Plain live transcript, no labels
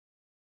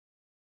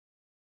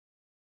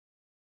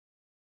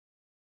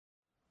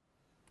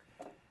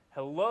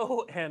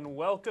Hello and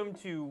welcome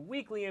to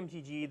Weekly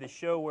MTG, the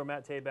show where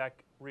Matt Tabak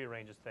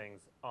rearranges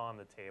things on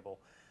the table.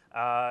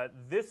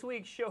 This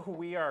week's show,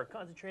 we are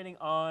concentrating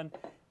on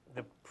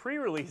the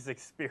pre-release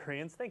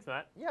experience. Thanks,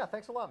 Matt. Yeah,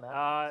 thanks a lot,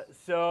 Matt.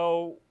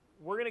 So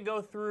we're going to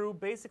go through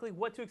basically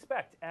what to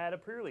expect at a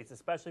pre-release,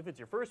 especially if it's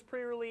your first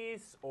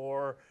pre-release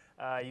or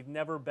you've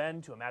never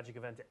been to a Magic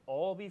event at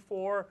all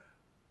before.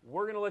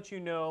 We're going to let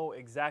you know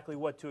exactly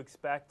what to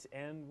expect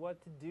and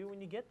what to do when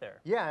you get there.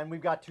 Yeah, and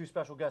we've got two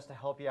special guests to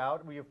help you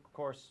out. We, of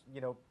course,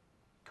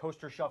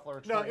 coaster shuffler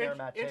extraordinaire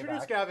Matt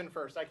introduce Tabak. Gavin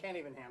first. I can't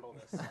even handle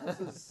this. This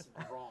is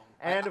wrong.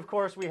 And, of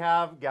course, we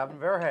have Gavin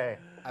Verhey.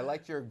 I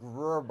liked your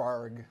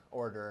Grurbarg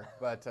order,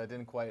 but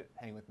didn't quite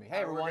hang with me.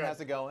 Hey, everyone,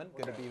 how's it going?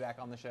 Good to be back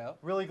on the show.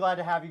 Really glad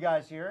to have you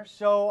guys here.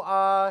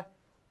 So,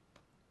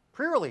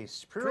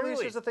 pre-release.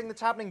 Pre-release is a thing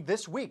that's happening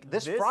this week,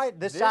 this Friday,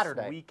 this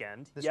Saturday.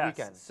 Weekend. This yes.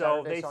 weekend.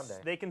 So Saturday, Sunday.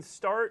 they can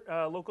start,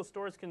 local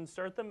stores can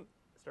start them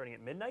starting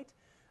at midnight.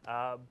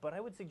 But I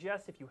would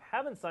suggest if you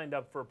haven't signed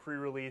up for a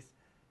pre-release,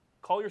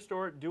 call your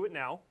store, do it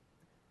now,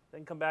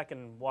 then come back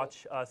and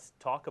watch us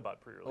talk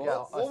about pre-release.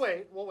 Yeah, We'll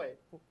wait. We'll wait.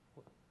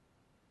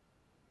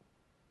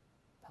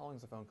 How long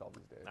is a phone call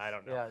these days? I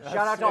don't know. Yeah,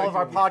 shout out to all of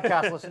our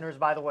podcast listeners,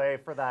 by the way,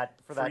 for that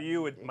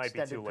you, it might be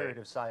extended too period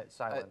late. of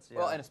silence.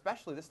 Well, and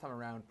especially this time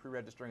around,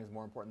 pre-registering is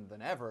more important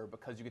than ever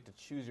because you get to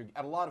choose your.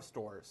 At a lot of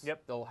stores,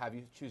 they'll have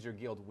you choose your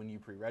guild when you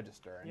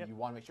pre-register, and you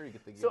want to make sure you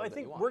get the guild. So I that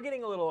think you want. we're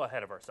getting a little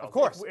ahead of ourselves. Of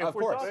course, If of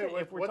we're course. talking-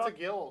 Wait, if we're what's a talking-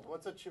 guild?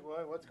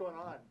 What's going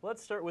on?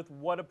 Let's start with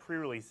what a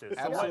pre-release is.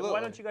 So Absolutely.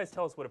 why don't you guys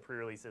tell us what a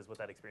pre-release is, what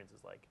that experience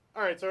is like?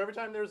 All right. So every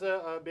time there's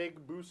a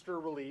big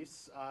booster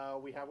release,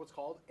 we have what's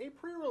called a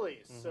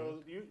pre-release. So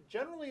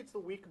generally it's the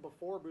week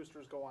before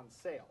boosters go on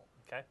sale.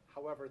 Okay.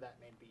 However, that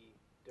may be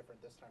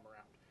different this time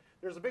around.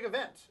 There's a big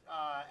event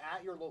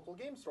at your local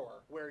game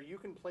store where you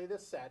can play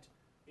this set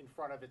in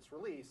front of its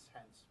release,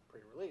 hence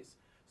pre-release.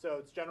 So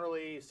it's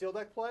generally seal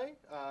deck play.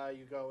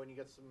 You go and you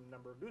get some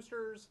number of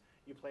boosters.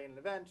 You play in an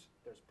event.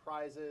 There's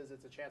prizes.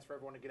 It's a chance for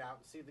everyone to get out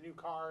and see the new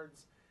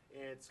cards.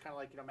 It's kind of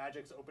like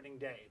Magic's opening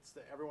day. It's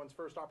everyone's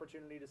first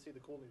opportunity to see the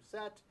cool new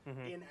set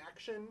in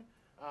action.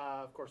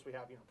 Of course, we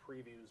have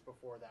previews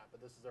before that,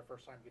 but this is their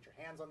first time to get your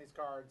hands on these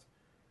cards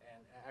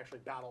and actually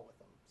battle with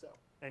them. So.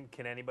 And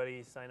can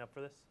anybody sign up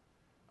for this?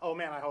 Oh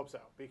man, I hope so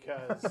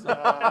because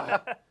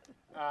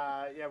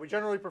yeah, we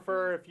generally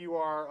prefer if you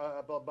are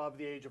above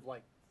the age of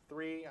like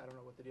 3. I don't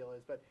know what the deal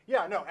is, but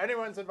yeah, no,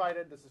 anyone's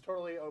invited. This is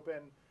totally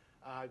open.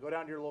 Go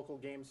down to your local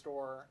game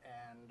store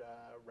and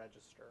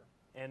register.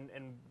 And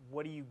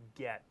what do you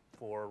get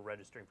for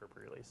registering for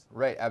pre-release?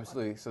 Right,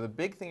 absolutely. So the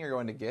big thing you're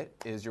going to get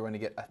is you're going to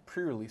get a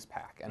pre-release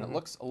pack, and it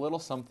looks a little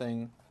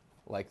something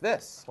like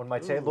this. One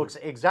might say it looks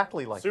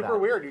exactly like that. Super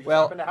weird. You just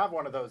happen to have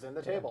one of those in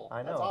the table.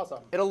 I know. That's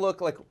awesome. It'll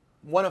look like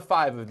one of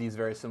 5 of these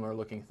very similar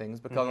looking things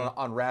because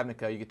on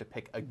Ravnica you get to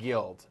pick a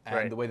guild.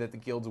 And the way that the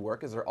guilds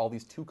work is there are all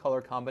these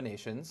 2-color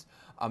combinations.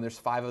 There's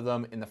 5 of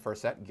them in the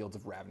first set, Guilds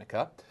of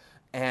Ravnica.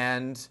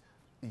 And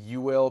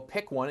you will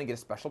pick one and get a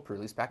special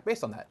pre-release pack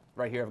based on that.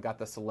 Right here I've got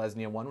the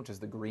Selesnya one, which is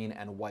the green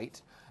and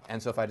white. And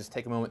so if I just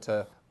take a moment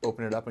to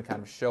open it up and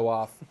kind of show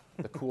off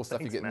the cool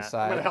stuff you get Matt.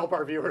 inside. I'm gonna help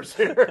our viewers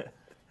here.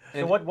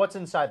 So what's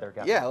inside there,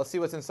 Gavin? Yeah, let's see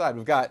what's inside.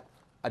 We've got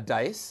a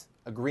dice,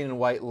 a green and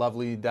white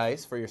lovely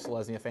dice for your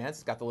Selesnya fans.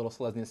 It's got the little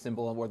Selesnya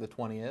symbol of where the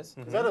 20 is.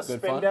 Is that a Good spin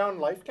fun. down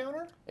life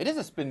counter? It is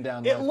a spin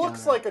down. It life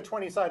looks counter. like a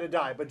 20-sided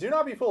die, but do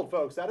not be fooled,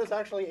 folks. That is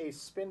actually a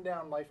spin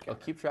down life It'll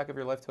counter. keep track of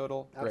your life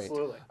total. Great.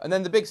 Absolutely. And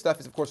then the big stuff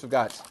is, of course, we've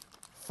got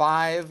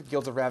 5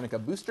 Guilds of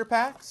Ravnica booster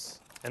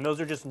packs. And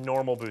those are just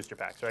normal booster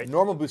packs, right?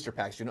 Normal booster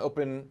packs. You can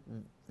open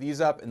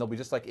these up, and they'll be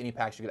just like any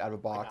packs you get out of a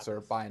box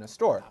or buy in a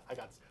store. I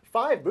got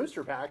 5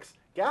 booster packs.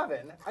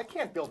 Gavin, I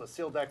can't build a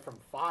seal deck from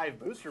 5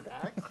 booster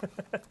packs.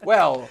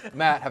 Well,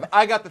 Matt, have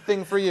I got the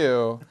thing for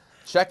you?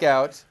 Check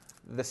out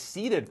the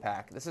seeded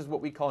pack. This is what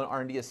we call an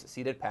R&DS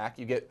seeded pack.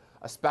 You get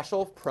a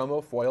special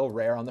promo foil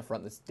rare on the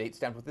front that's date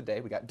stamped with the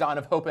day. We got Dawn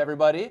of Hope,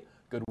 everybody.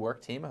 Good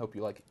work, team. I hope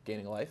you like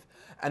gaining life.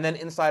 And then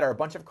inside are a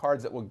bunch of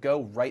cards that will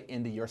go right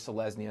into your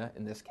Selesnya,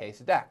 in this case,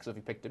 deck. So if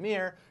you pick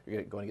Dimir,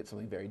 you're going to get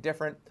something very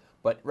different.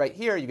 But right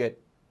here, you get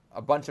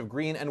a bunch of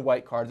green and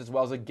white cards, as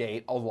well as a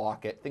gate, a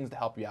locket, things to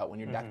help you out when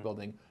you're deck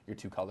building your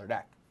 2-color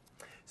deck.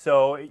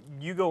 So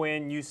you go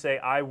in, you say,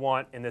 I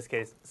want, in this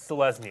case,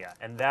 Selesnya.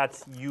 And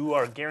you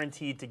are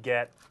guaranteed to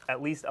get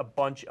at least a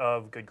bunch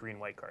of good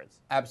green-white cards.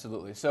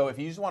 Absolutely. So if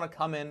you just want to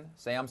come in,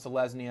 say I'm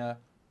Selesnya,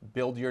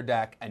 build your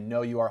deck, and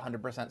know you are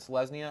 100%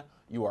 Selesnya,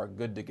 you are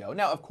good to go.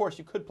 Now, of course,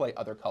 you could play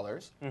other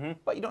colors,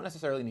 but you don't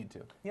necessarily need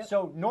to. Yep.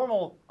 So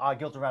normal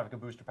Guilds of Ravnica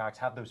booster packs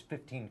have those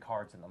 15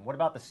 cards in them. What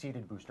about the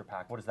seeded booster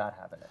pack? What does that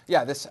have in it?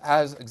 Yeah, this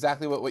has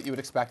exactly what you would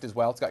expect as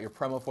well. It's got your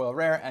promo foil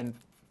rare and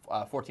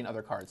 14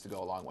 other cards to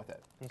go along with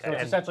it. Okay. So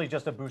it's essentially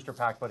just a booster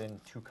pack, but in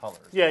 2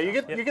 colors. Yeah, you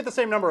get the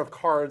same number of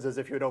cards as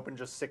if you had opened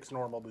just 6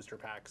 normal booster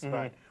packs,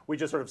 but we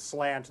just sort of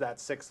slant that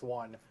 6th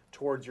one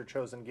towards your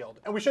chosen guild.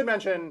 And we should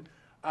mention,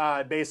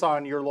 based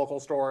on your local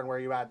store and where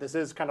you at, this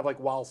is kind of like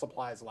while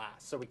supplies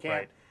last. So we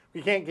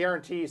can't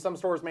guarantee. Some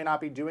stores may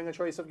not be doing a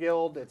choice of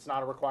guild. It's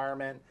not a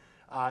requirement.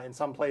 In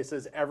some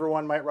places,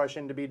 everyone might rush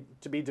in to be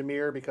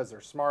Dimir because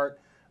they're smart.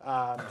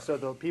 So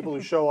the people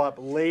who show up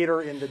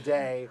later in the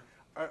day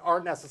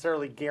aren't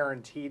necessarily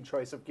guaranteed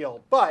choice of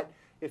guild. But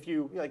if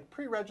you like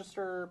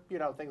pre-register,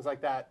 things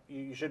like that,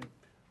 you should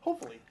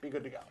hopefully be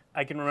good to go.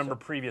 I can remember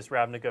previous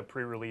Ravnica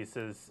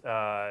pre-releases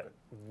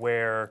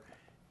where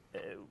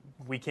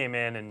we came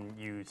in and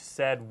you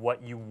said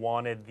what you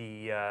wanted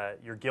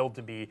your guild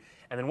to be,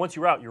 and then once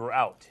you were out, you were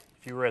out.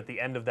 If you were at the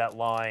end of that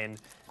line,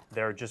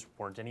 there just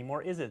weren't any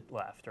more Is It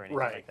left or anything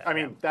like that. I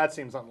mean, that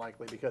seems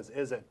unlikely because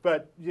Is It?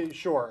 But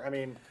sure, I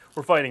mean...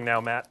 We're fighting now,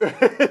 Matt.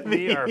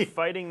 We are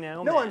fighting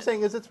now, No, Matt. I'm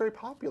saying Is It's very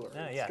popular.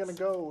 It's yes. going to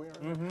go...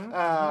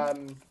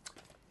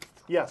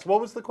 Yes,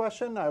 what was the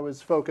question? I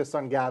was focused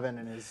on Gavin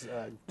and his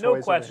No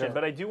toys question, over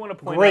but here. I do want to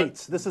point out... Great,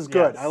 this is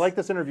good. Yes. I like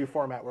this interview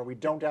format where we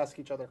don't ask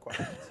each other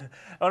questions.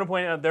 I want to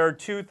point out there are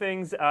two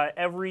things.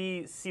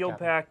 Every sealed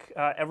pack,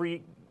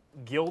 every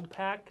guild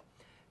pack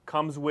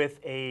comes with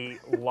a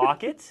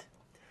locket.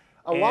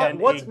 Now,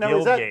 is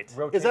that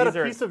a These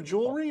are- piece of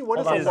jewelry? What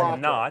is Hold on a It is a second.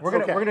 locket? not. We're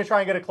Okay. gonna try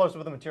and get it close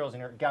with the materials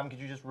in here. Gavin, could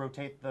you just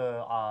rotate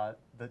the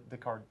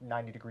card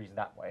 90 degrees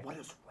that way? What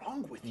is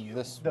wrong with you?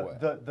 This way.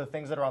 The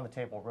things that are on the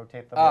table,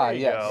 rotate them. Ah, There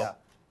you yes. go.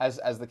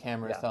 As the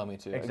camera is Yeah. telling me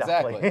to.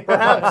 Exactly.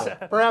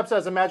 Perhaps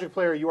as a Magic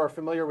player, you are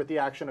familiar with the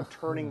action of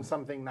turning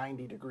something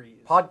 90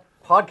 degrees.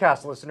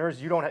 Podcast listeners,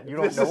 you don't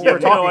know This what is- we're you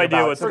have talking no idea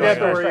about. what's Forget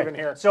going that on. we're even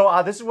here.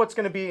 So this is what's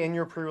going to be in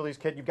your pre-release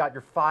kit. You've got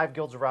your 5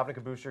 Guilds of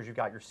Ravnica boosters. You've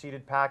got your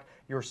seeded pack,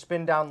 your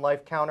spin down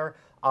life counter,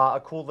 a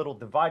cool little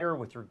divider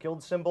with your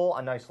guild symbol,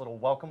 a nice little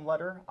welcome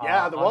letter.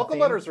 Yeah, the on welcome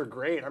theme. letters are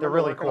great. I remember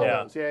really working cool.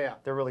 on those. Yeah.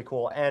 They're really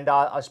cool. And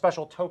a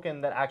special token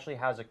that actually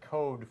has a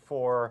code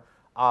for,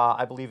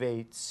 I believe,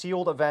 a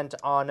sealed event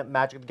on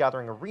Magic the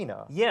Gathering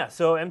Arena. Yeah,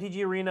 so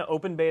MTG Arena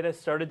Open Beta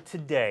started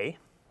today.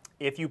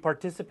 If you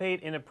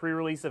participate in a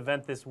pre-release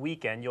event this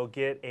weekend, you'll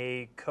get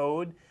a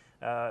code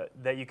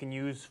that you can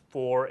use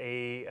for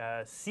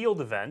a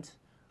sealed event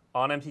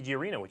on MTG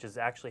Arena, which is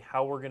actually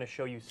how we're going to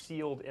show you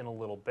sealed in a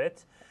little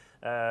bit.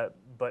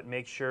 But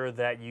make sure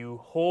that you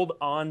hold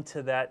on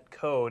to that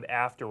code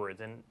afterwards.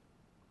 And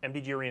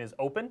MTG Arena is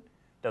open.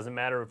 Doesn't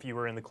matter if you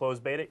were in the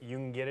closed beta. You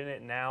can get in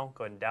it now.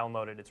 Go ahead and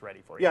download it. It's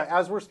ready for you. Yeah,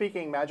 as we're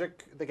speaking,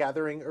 Magic the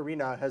Gathering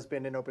Arena has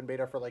been in open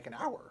beta for like an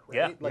hour,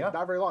 right? Yeah.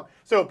 Not very long.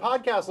 So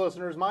podcast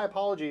listeners, my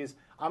apologies.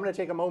 I'm going to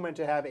take a moment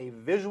to have a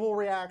visual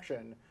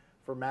reaction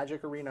for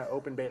Magic Arena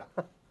open beta.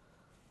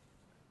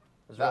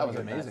 That was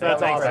amazing.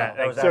 That's That was awesome. great.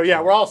 That was So yeah,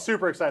 excellent. we're all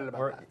super excited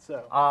about that.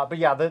 So But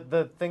yeah,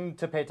 the thing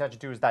to pay attention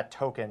to is that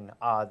token.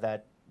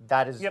 That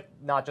is Yep.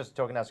 not just a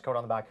token that has a code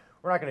on the back.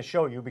 We're not going to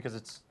show you because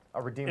it's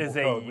a redeemable Is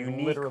a code. We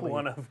unique literally-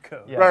 one of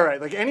code. Yeah. right.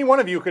 Like any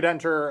one of you could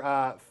enter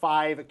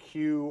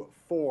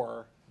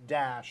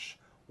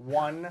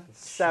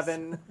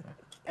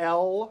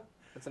 5Q4-17L.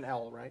 It's an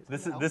L, right?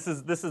 This An L?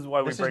 is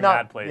why we This is bring not.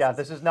 Mad places. Yeah,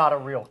 this is not a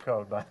real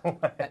code, by the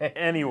way.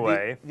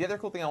 Anyway, The other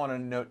cool thing I want to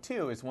note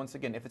too is once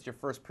again, if it's your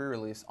first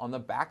pre-release, on the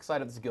back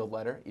side of this guild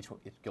letter, each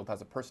guild has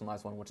a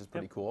personalized one, which is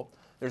pretty cool.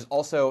 There's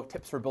also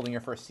tips for building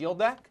your first sealed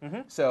deck.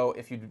 So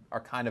if you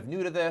are kind of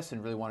new to this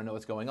and really want to know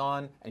what's going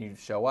on, and you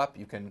show up,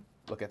 you can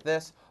look at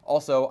this.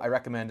 Also, I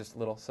recommend, just a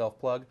little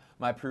self-plug,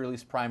 my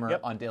pre-release primer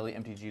on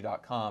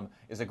dailymtg.com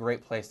is a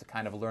great place to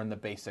kind of learn the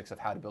basics of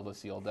how to build a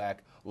sealed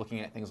deck, looking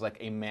at things like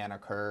a mana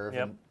curve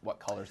and what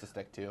colors to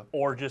stick to.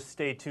 or just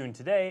stay tuned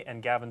today,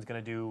 and Gavin's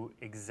going to do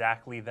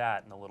exactly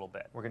that in a little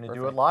bit. We're going to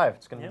do it live.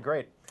 It's going to be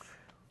great.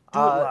 Do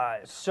it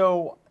live.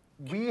 So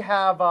we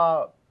have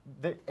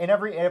in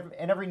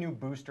every new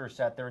booster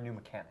set, there are new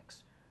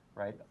mechanics,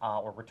 right?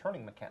 Or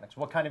returning mechanics.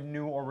 What kind of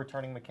new or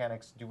returning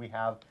mechanics do we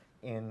have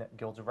in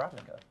Guilds of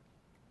Ravnica?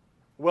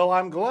 Well,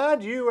 I'm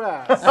glad you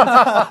asked,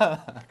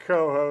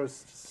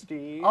 co-host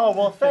Steve. Oh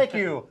well, thank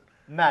you,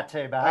 Matt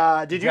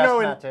Tabak. Did you Just know?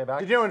 Matt Tabak.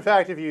 Did you know? In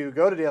fact, if you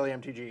go to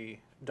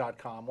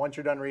dailymtg.com, once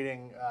you're done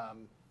reading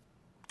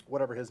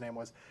whatever his name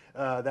was,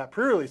 that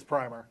pre-release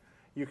primer,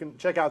 you can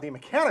check out the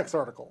mechanics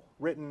article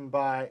written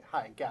by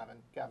Gavin.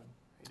 Gavin,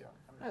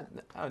 how you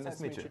doing? Nice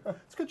to meet you.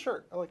 It's a good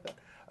shirt. I like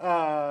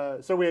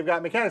that. So we've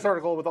got mechanics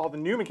article with all the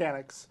new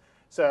mechanics.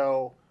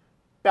 So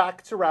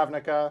back to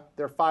Ravnica,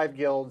 there are 5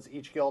 guilds.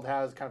 Each guild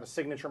has kind of a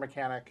signature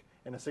mechanic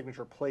and a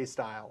signature play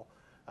style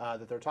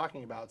that they're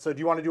talking about. So do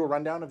you want to do a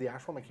rundown of the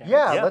actual mechanics?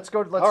 Yeah, Yeah. let's go.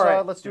 Let's All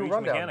right. let's do a Each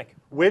rundown. mechanic.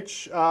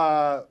 Which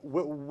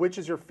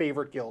is your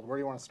favorite guild? Where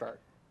do you want to start?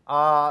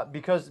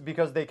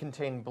 Because they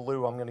contain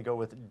blue, I'm going to go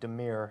with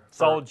Dimir.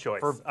 Solid choice.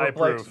 For I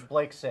Blake's, approve.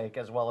 Blake's sake,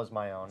 as well as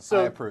my own. So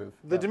I approve.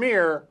 The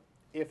Dimir,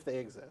 if they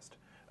exist,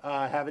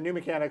 have a new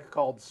mechanic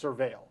called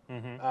Surveil.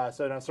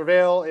 So now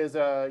Surveil is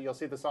you'll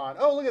see this on.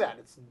 Oh, look at that!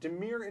 It's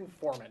Dimir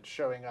Informant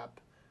showing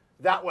up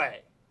that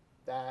way.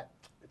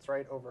 It's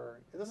right over.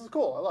 This is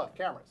cool. I love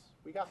cameras.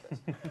 We got this.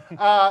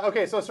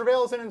 Okay, so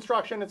Surveil is an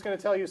instruction. It's going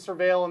to tell you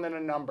Surveil and then a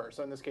number.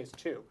 So in this case,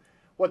 2.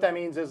 What that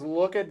means is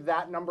look at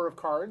that number of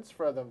cards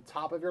for the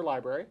top of your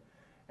library,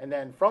 and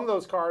then from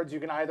those cards, you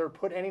can either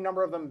put any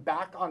number of them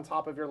back on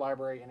top of your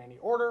library in any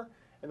order,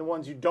 and the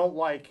ones you don't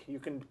like, you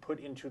can put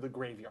into the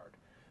graveyard.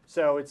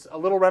 So it's a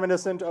little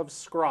reminiscent of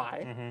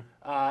Scry,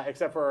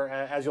 except for,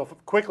 as you'll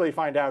quickly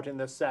find out in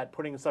this set,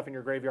 putting stuff in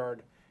your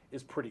graveyard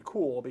is pretty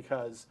cool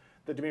because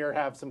the Dimir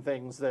have some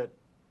things that,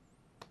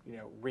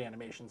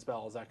 reanimation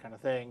spells, that kind of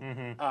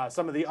thing.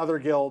 Some of the other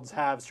guilds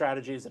have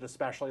strategies that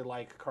especially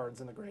like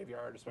cards in the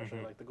graveyard,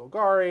 especially like the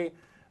Golgari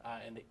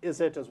and the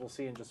Izzet, as we'll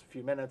see in just a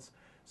few minutes.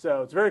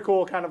 So it's very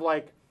cool, kind of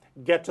like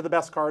get to the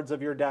best cards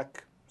of your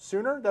deck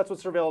sooner. That's what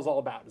Surveil is all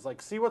about. It's like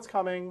see what's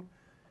coming,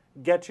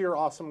 get to your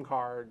awesome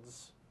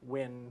cards,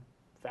 win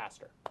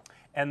faster.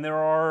 And there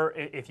are,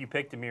 if you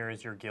pick Dimir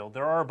as your guild,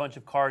 there are a bunch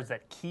of cards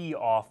that key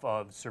off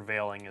of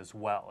surveilling as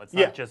well. It's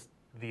not just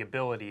the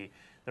ability.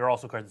 There are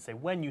also cards that say,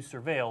 when you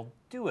surveil,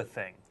 do a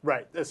thing.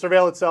 Right. The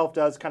Surveil itself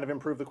does kind of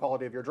improve the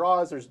quality of your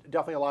draws. There's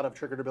definitely a lot of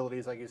triggered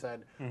abilities, like you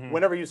said.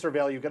 Whenever you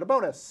surveil, you get a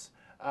bonus.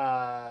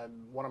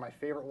 One of my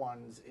favorite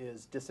ones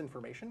is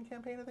Disinformation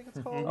Campaign, I think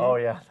it's called. Oh,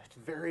 yeah. It's a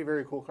very,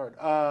 very cool card.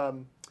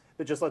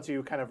 That just lets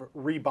you kind of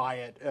rebuy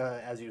it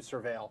as you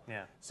surveil.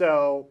 Yeah.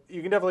 So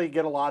you can definitely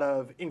get a lot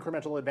of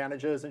incremental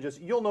advantages, and just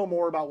you'll know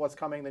more about what's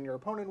coming than your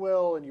opponent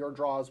will, and your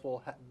draws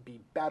will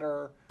be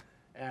better.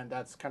 And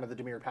that's kind of the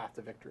Dimir path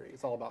to victory.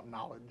 It's all about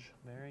knowledge.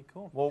 Very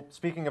cool. Well,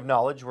 speaking of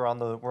knowledge, we're on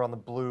the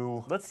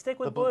blue. Let's stick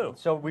with the blue.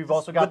 So we've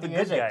also got with the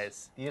the good Izzet.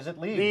 guys. The Izzet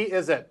League. The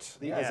Izzet.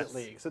 The Yes. Izzet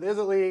League. So the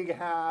Izzet League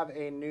have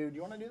a new... Do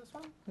you want to do this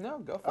one? No,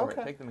 go for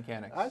Okay. it. Take the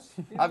mechanics.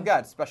 Yeah. I've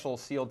got special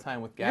sealed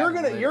time with Gavin.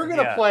 You're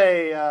gonna Yeah.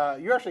 play.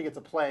 You actually get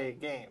to play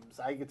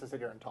games. I get to sit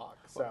here and talk.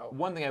 So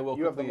One thing I will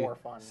you have the quickly more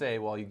fun. say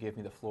while you gave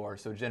me the floor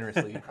so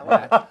generously,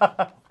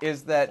 Matt,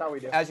 is that That's how we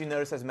do. as you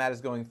notice as Matt is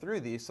going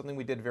through these, something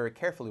we did very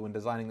carefully when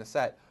designing the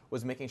set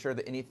was making sure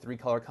that any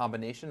three-color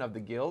combination of the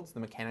guilds, the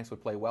mechanics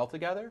would play well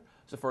together.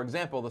 So for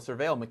example, the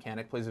Surveil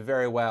mechanic plays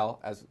very well,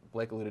 as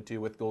Blake alluded to,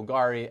 with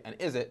Golgari and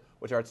Izzet,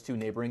 which are its two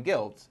neighboring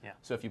guilds. Yeah.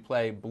 So if you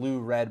play blue,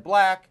 red,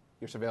 black,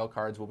 your Surveil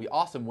cards will be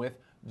awesome with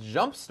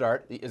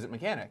Jumpstart, the Izzet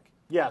mechanic.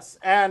 Yes,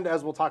 and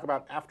as we'll talk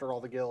about after all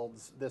the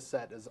guilds, this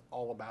set is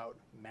all about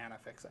mana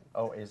fixing.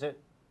 Oh, is it?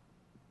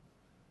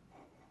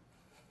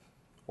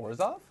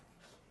 Orzhov?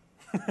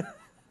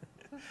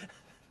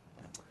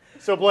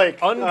 So Blake,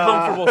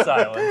 Uncomfortable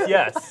silence.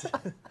 Yes.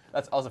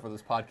 That's also for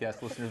those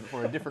podcast listeners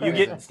for a different You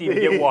reason. get Steve.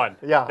 You get one.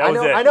 Yeah, That I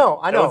was know. it. I know.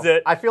 That was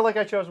it. I feel like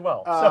I chose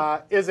well.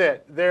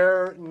 Izzet,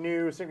 their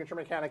new signature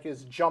mechanic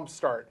is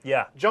Jumpstart.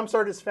 Yeah.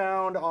 Jumpstart is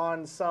found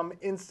on some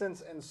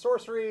instants and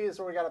sorceries.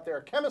 So we got up there,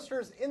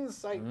 Chemister's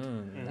Insight.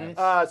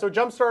 So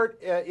Jumpstart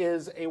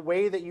is a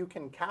way that you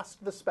can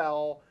cast the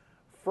spell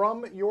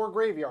from your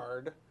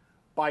graveyard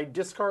by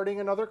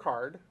discarding another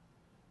card,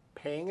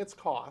 paying its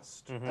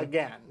cost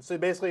again. So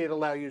basically, it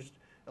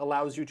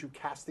allows you to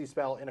cast the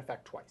spell in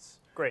effect twice.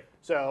 Great.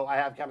 So I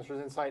have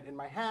Chemister's Insight in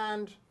my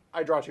hand.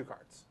 I draw 2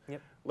 cards.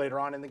 Yep. Later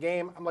on in the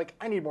game, I'm like,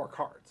 I need more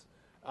cards.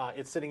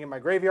 It's sitting in my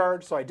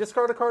graveyard, so I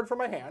discard a card from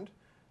my hand,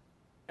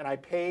 and I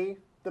pay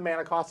the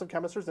mana cost of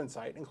Chemister's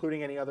Insight,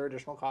 including any other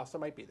additional costs that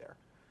might be there.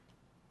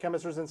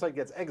 Chemister's Insight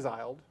gets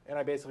exiled, and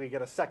I basically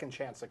get a second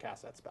chance to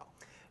cast that spell.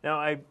 Now,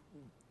 I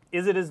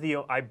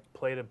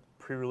played a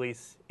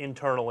pre-release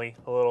internally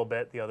a little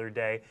bit the other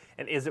day,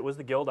 and Izzet was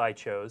the guild I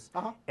chose,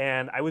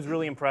 and I was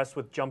really impressed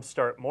with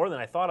Jumpstart more than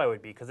I thought I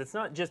would be, because it's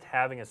not just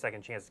having a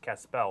second chance to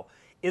cast a spell.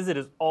 Izzet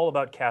is all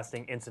about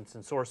casting instants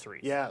and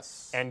sorceries.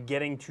 Yes. And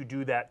getting to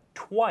do that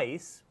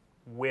twice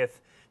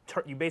with,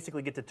 you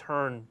basically get to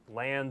turn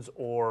lands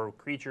or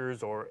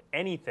creatures or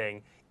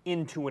anything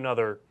into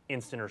another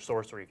instant or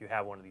sorcery if you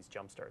have one of these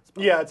Jumpstart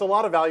spells. Yeah, it's a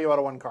lot of value out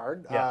of one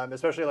card, Yeah.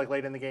 especially like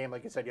late in the game.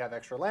 Like you said, you have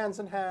extra lands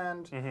in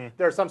hand.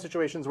 There are some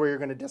situations where you're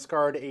going to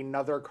discard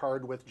another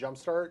card with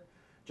Jumpstart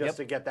just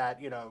to get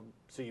that,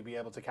 so you'd be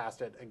able to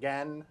cast it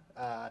again.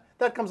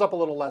 That comes up a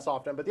little less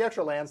often, but the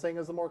extra lands thing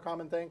is the more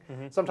common thing.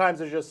 Sometimes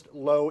there's just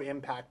low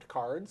impact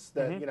cards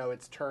that,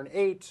 it's turn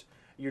 8,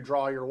 you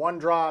draw your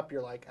 1-drop,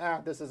 you're like,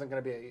 this isn't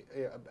going to be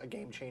a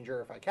game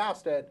changer if I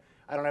cast it.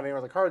 I don't have any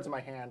other cards in my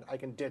hand. I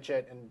can ditch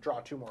it and draw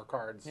 2 more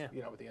cards,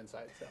 with the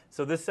Insight.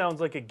 So this sounds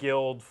like a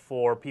guild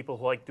for people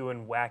who like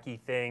doing wacky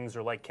things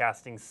or like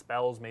casting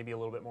spells, maybe a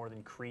little bit more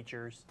than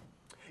creatures.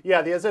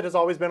 Yeah, the Izzet has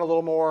always been a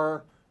little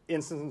more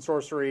instant and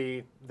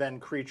sorcery than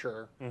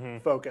creature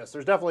focused.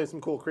 There's definitely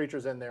some cool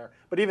creatures in there,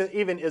 but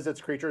even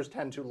Izzet's creatures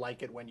tend to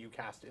like it when you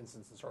cast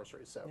instants and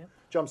sorceries. So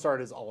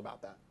Jumpstart is all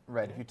about that.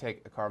 Right, if you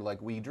take a card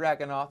like We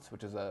Dragonauts,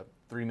 which is a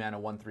 3-mana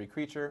 1/3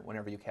 creature,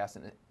 whenever you cast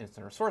an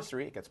instant or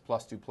sorcery, it gets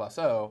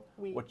 +2/+0,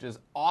 which is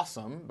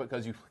awesome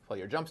because you play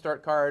your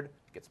Jumpstart card,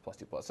 it gets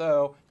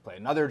 +2/+0. You play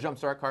another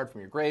Jumpstart card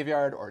from your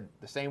graveyard or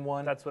the same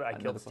one. That's what I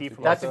another killed Steve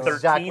from. That's 13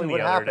 exactly the what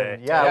other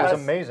happened. day. Yeah, it Yes.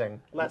 was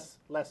amazing.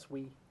 Less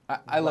we.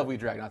 I love We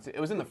Dragonauts.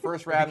 It was in the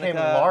first It became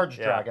Ravnica. large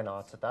Yeah.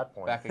 Dragonauts at that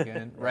point. Back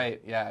again. Right,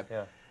 yeah.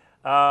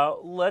 Yeah.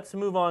 Let's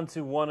move on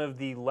to one of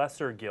the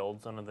lesser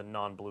guilds, one of the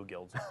non-blue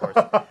guilds, of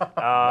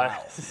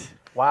course.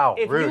 Wow,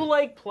 If rude. you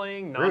like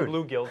playing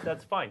non-blue guilds,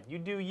 that's fine. You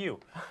do you.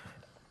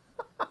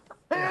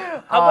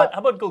 How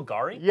about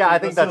Golgari? Yeah, I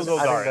think Let's that's, do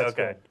I Golgari. think that's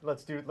Okay.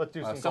 good. Let's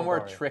do some Somewhere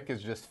Golgari. Trick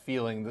is just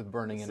feeling the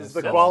burning in This his is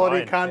the soul. quality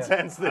fine.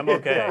 contents that I'm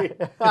okay.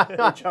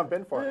 they jump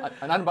in for.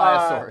 An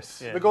unbiased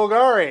source. Yeah. The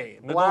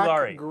Golgari, The black,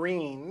 Golgari.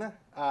 green.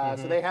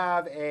 So they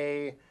have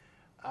a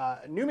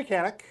new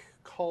mechanic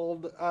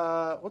called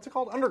what's it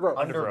called? Undergrowth.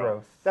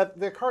 Undergrowth. That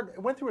the card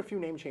went through a few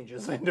name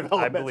changes in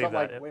development. believe so I'm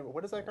that. like, wait,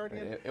 what is that card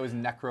again? It was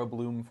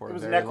Necrobloom for It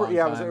was a very long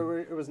yeah,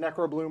 time. it was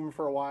Necrobloom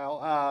for a while.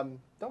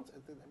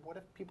 What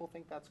if people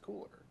think that's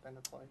cooler? Then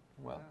it's like,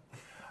 Well,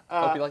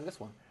 hope you like this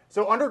one.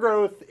 so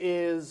Undergrowth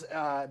is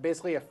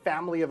basically a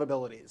family of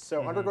abilities.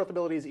 Mm-hmm. So Undergrowth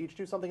abilities each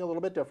do something a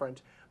little bit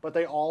different, but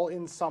they all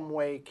in some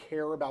way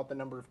care about the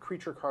number of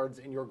creature cards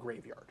in your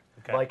graveyard.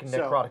 Okay. Like So-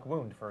 Necrotic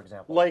Wound, for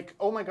example. Like,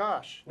 oh my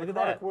gosh, Look at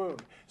Necrotic that.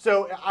 Wound.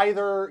 So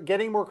either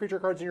getting more creature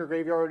cards in your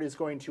graveyard is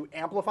going to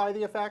amplify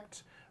the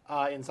effect.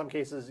 In some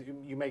cases,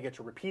 you may get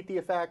to repeat the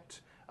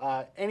effect.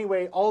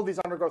 Anyway, all of these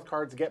Undergrowth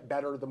cards get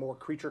better the more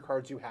creature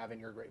cards you have in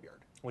your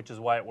graveyard. Which is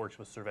why it works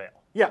with Surveil.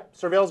 Yeah,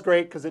 Surveil's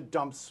great because it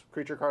dumps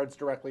creature cards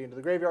directly into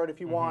the graveyard if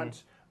you Mm-hmm.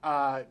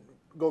 want.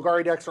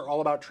 Golgari decks are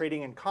all about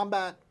trading in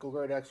combat.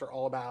 Golgari decks are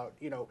all about,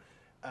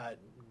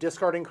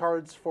 discarding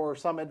cards for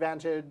some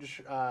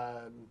advantage,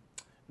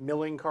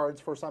 milling cards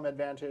for some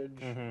advantage.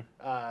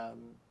 Mm-hmm.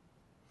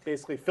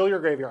 Basically, fill your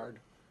graveyard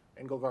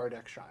and Golgari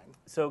decks shine.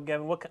 So,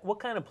 Gavin, what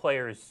kind of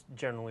players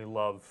generally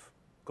love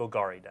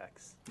Golgari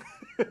decks?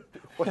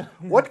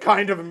 What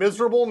kind of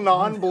miserable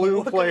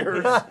non-blue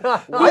players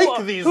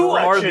like these Who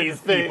are wretched these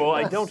things? people?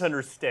 I don't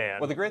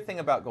understand. Well, the great thing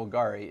about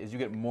Golgari is you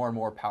get more and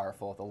more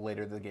powerful the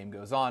later the game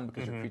goes on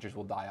because Mm-hmm. your creatures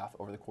will die off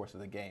over the course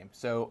of the game.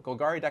 So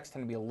Golgari decks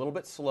tend to be a little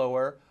bit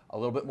slower, a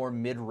little bit more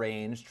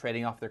mid-range,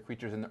 trading off their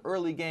creatures in the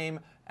early game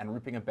and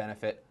reaping a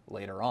benefit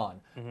later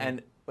on. Mm-hmm.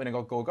 And in a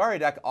Golgari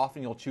deck,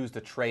 often you'll choose to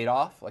trade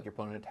off, like your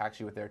opponent attacks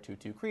you with their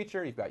 2/2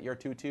 creature, you've got your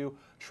 2/2.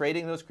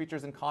 Trading those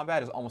creatures in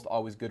combat is almost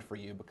always good for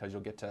you because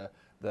you'll get to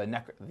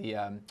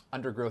the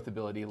Undergrowth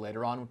ability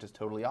later on, which is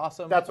totally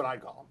awesome. That's what I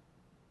call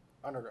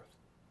them. Undergrowth.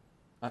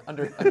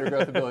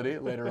 Undergrowth ability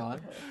later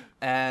on.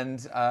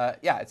 And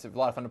yeah, it's a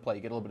lot of fun to play.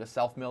 You get a little bit of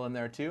self-mill in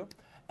there too.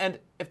 And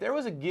if there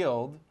was a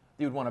guild that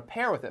you would want to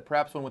pair with it,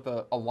 perhaps one with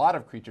a lot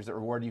of creatures that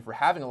reward you for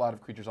having a lot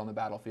of creatures on the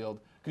battlefield,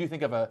 could you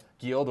think of a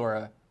guild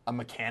or a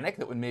mechanic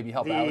that would maybe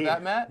help out with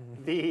that, Matt?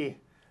 The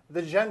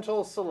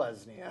gentle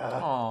Selesnya.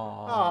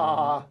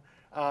 Aww.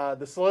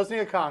 The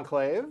Selesnya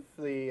Conclave,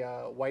 the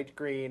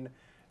white-green,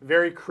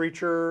 very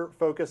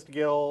creature-focused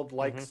guild,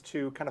 likes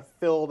to kind of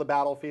fill the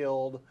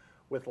battlefield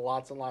with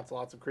lots and lots and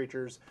lots of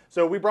creatures.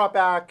 So we brought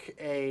back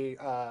a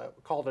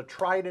called a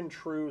tried and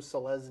true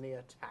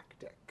Selesnya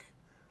tactic.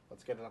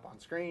 Let's get it up on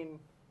screen.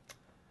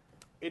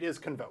 It is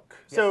Convoke.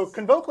 So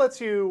Convoke lets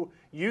you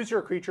use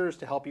your creatures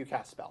to help you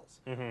cast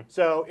spells.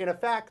 So in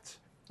effect,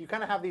 you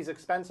kind of have these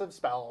expensive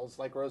spells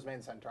like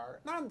Rosemane Centaur.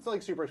 Not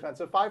like super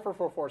expensive. 5 for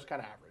 4/4 is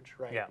kind of average,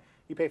 right? Yeah.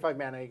 You pay 5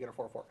 mana, you get a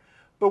 4/4.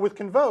 But with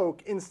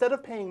Convoke, instead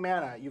of paying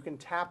mana, you can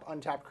tap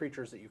untapped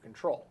creatures that you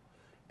control.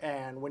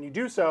 And when you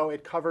do so,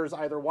 it covers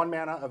either 1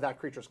 mana of that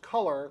creature's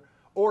color,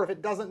 or if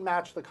it doesn't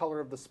match the color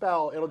of the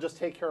spell, it'll just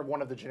take care of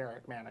one of the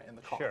generic mana in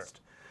the cost.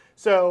 Sure.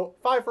 So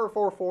 5 for a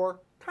 4/4,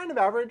 kind of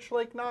average,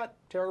 like not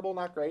terrible,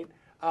 not great.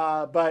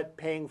 But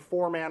paying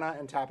 4 mana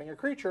and tapping a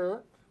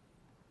creature,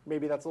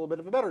 maybe that's a little bit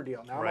of a better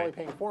deal. Now I'm Right. only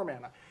paying 4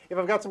 mana. If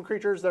I've got some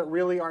creatures that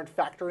really aren't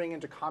factoring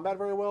into combat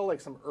very well, like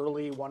some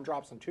early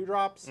 1-drops and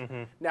 2-drops,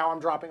 now I'm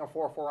dropping a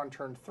 4/4 on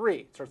turn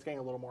 3. It starts getting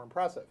a little more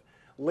impressive.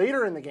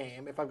 Later in the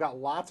game, if I've got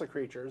lots of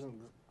creatures,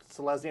 and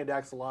Selesnya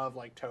decks love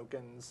like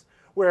tokens,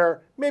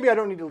 where maybe I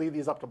don't need to leave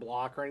these up to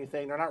block or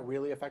anything, they're not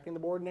really affecting the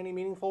board in any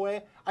meaningful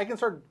way, I can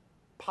start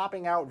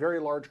popping out very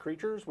large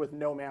creatures with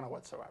no mana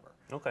whatsoever.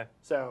 Okay.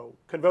 So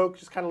Convoke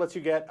just kind of lets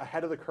you get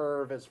ahead of the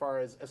curve as far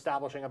as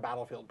establishing a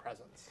battlefield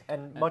presence.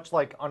 And much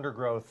like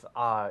Undergrowth,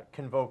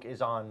 Convoke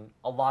is on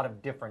a lot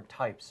of different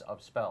types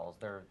of spells.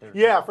 They're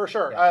Yeah, for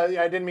sure.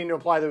 Yeah. I didn't mean to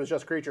imply that it was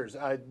just creatures.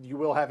 You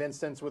will have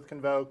instants with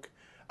Convoke,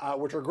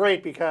 which are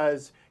great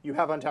because you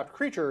have untapped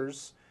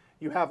creatures,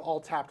 you have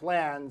all tapped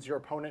lands, your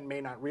opponent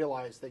may not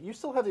realize that you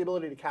still have the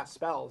ability to cast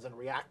spells and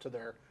react to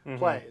their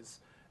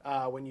plays.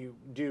 When you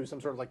do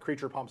some sort of like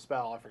creature pump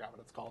spell, I forgot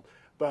what it's called.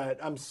 But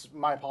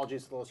my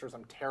apologies to the listeners,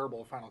 I'm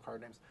terrible at final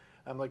card names.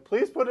 I'm like,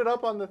 please put it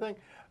up on the thing.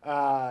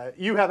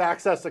 You have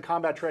access to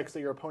combat tricks that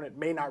your opponent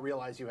may not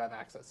realize you have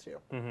access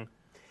to.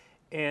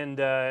 And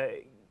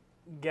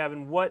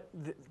Gavin,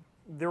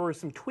 there were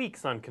some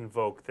tweaks on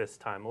Convoke this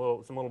time,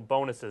 some little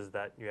bonuses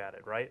that you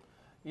added, right?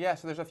 Yeah,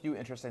 so there's a few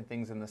interesting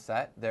things in the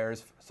set.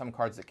 There's some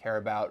cards that care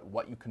about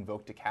what you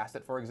convoke to cast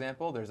it, for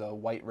example. There's a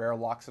white rare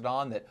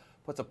Loxodon that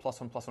puts a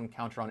 +1/+1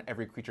 counter on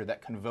every creature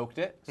that convoked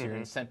it, so you're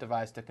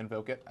incentivized to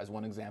convoke it, as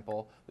one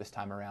example this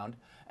time around.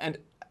 And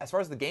as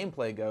far as the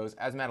gameplay goes,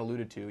 as Matt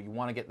alluded to, you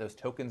want to get those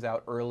tokens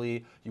out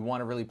early. You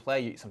want to really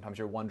play sometimes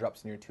your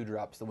 1-drops and your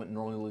 2-drops that wouldn't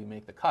normally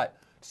make the cut,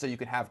 so you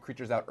can have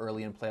creatures out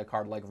early and play a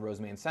card like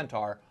Rosemane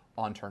Centaur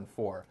on turn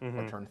 4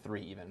 or turn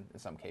 3 even in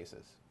some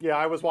cases. Yeah,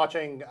 I was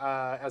watching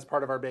as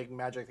part of our big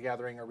Magic the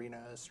Gathering Arena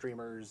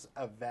streamers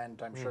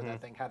event. I'm sure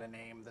that thing had a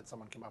name that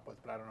someone came up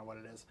with, but I don't know what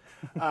it is.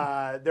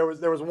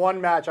 There was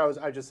one match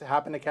I just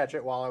happened to catch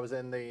it while I was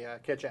in the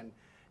kitchen.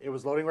 It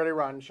was Loading Ready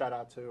Run. Shout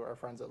out to our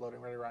friends at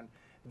Loading Ready Run.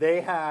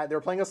 They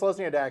were playing a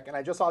Selesnya deck, and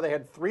I just saw they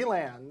had 3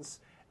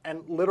 lands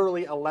and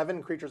literally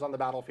 11 creatures on the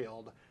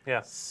battlefield.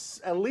 Yeah.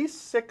 At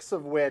least 6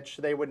 of which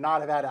they would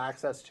not have had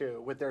access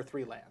to with their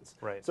 3 lands.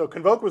 Right. So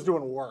Convoke was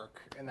doing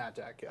work in that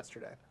deck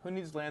yesterday. Who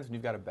needs lands when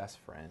you've got a best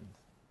friend?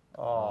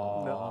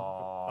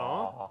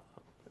 Oh.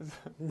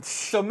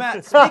 So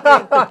Matt,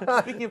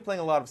 speaking of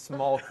playing a lot of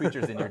small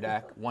creatures in your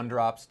deck,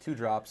 1-drops,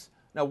 2-drops.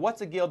 Now,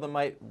 what's a guild that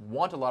might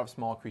want a lot of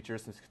small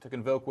creatures to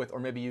convoke with, or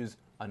maybe use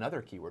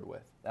another keyword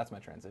with? That's my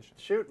transition.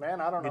 Shoot,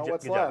 man, I don't know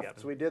what's good job, left.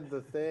 Gavin. We did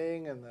the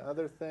thing and the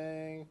other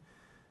thing.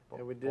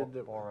 And we did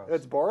Boros.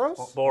 It's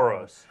Boros?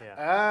 Boros. Yeah.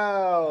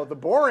 Oh, the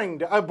boring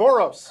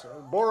Boros.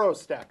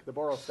 Boros deck. The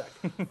Boros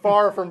deck.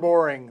 Far from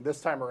boring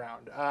this time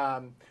around.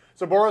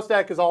 So Boros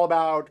deck is all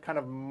about kind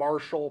of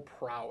martial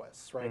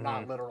prowess, right?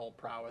 Not literal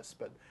prowess,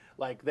 but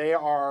like they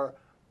are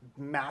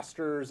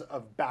masters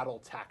of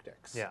battle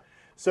tactics. Yeah.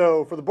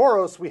 So for the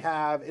Boros, we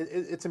have,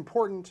 it's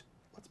important,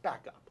 let's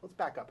back up. Let's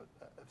back up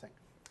a thing.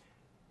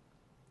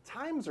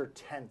 Times are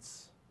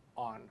tense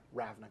on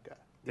Ravnica.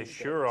 They these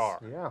sure days.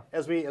 are. Yeah.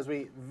 As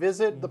we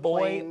visit the Boy,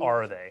 plane.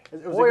 are they.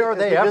 Boy, are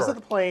they we ever. visit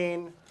the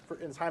plane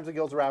in times of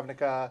Guilds of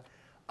Ravnica.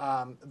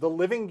 The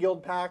Living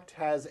Guild Pact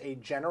has a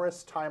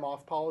generous time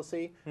off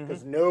policy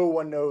because no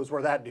one knows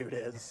where that dude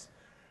is.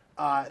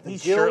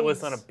 He's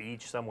shirtless on a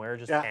beach somewhere,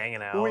 just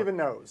hanging out. Who even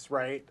knows,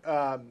 right?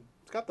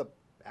 He's got the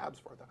abs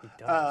for it, though. He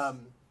does.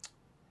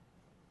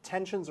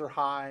 Tensions are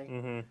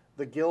high.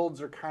 The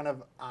guilds are kind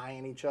of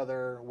eyeing each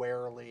other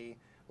warily.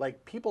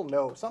 Like, people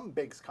know something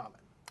big's coming.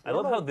 I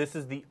love how this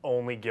is the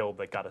only guild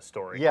that got a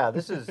story. Yeah,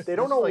 this is. They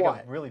don't this know is like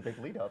what. a really big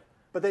lead up.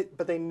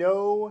 But they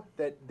know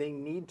that they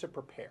need to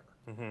prepare.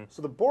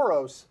 So the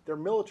Boros, they're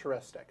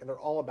militaristic, and they're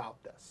all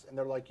about this. And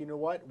they're like, you know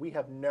what? We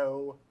have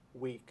no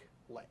weak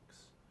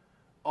links.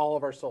 All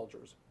of our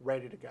soldiers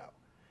ready to go.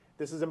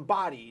 This is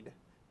embodied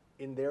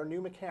in their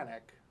new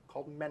mechanic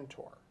called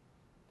Mentor.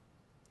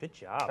 Good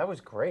job. That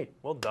was great.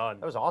 well done.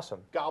 That was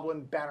awesome.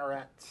 Goblin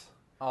Banneret.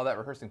 Oh, that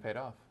rehearsing paid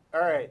off.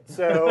 All right,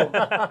 so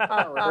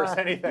I don't rehearse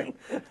anything.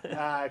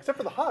 Except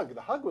for the hug. The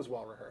hug was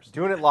well rehearsed.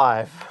 Doing it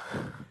live.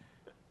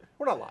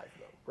 We're not live,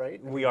 though,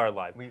 right? We are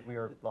live. We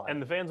are live.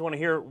 And the fans want to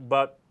hear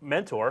about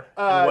Mentor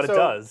and what it So,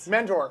 does.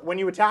 Mentor. When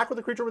you attack with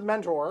a creature with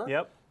Mentor,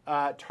 Yep.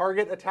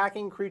 Target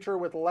attacking creature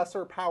with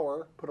lesser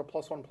power, put a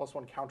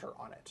 +1/+1 counter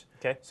on it.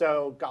 Okay.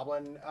 So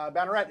Goblin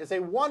Banneret is a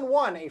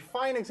 1/1, a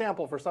fine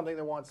example for something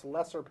that wants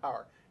lesser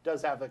power.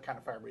 Does have the kind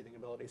of fire-breathing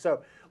ability.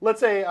 So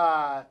let's say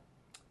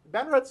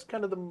Banneret's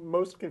kind of the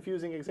most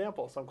confusing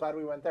example, so I'm glad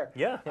we went there.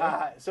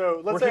 Yeah.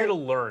 So let's We're say here to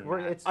learn.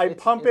 Matt. It's, I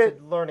it's, pump it's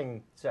it- a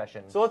learning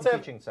session. So let's say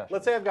teaching session.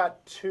 let's say I've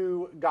got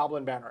 2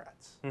 Goblin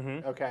Bannerets.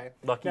 Okay.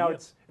 Lucky now you.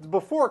 it's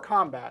before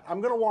combat.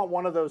 I'm going to want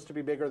one of those to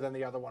be bigger than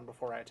the other one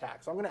before I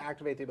attack. So I'm going to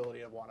activate the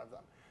ability of one of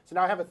them. So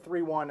now I have a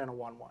 3/1 and a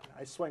 1/1.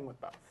 I swing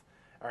with both.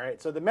 All right.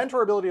 So the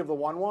Mentor ability of the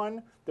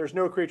 1/1, there's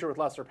no creature with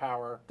lesser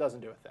power, doesn't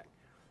do a thing.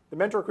 The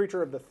Mentor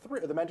creature of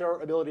the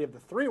Mentor ability of the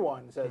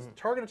 3/1 says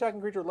target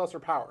attacking creature with lesser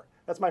power.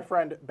 That's my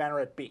friend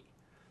Banneret B.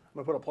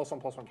 I'm going to put a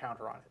 +1/+1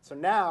 counter on it. So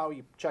now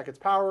you check its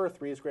power,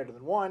 3 is greater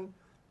than 1.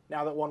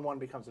 Now that 1/1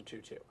 becomes a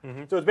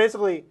 2/2. So it's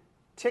basically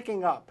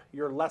ticking up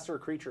your lesser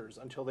creatures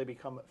until they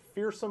become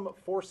fearsome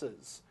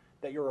forces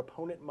that your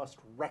opponent must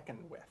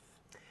reckon with.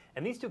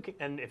 And these two,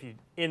 and if you,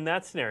 in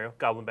that scenario,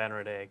 Goblin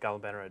Banneret A,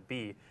 Goblin Banneret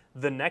B,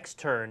 the next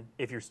turn,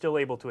 if you're still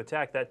able to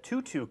attack, that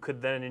 2/2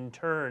 could then in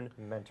turn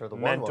Mentor the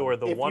 1/1. mentor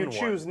the If 1/1. you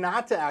choose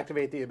not to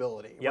activate the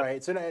ability, Yep.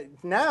 right? So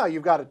now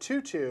you've got a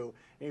 2/2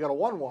 and you got a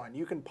 1/1.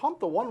 You can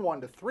pump the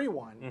 1/1 to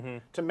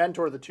 3/1 to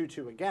mentor the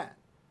 2/2 again.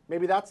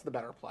 Maybe that's the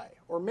better play.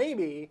 Or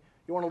maybe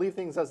you want to leave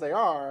things as they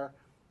are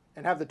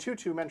and have the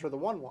 2/2 mentor the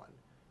 1/1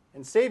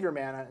 and save your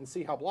mana and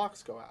see how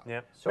blocks go out.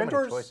 Yep. So many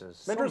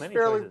choices. Mentor's many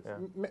fairly,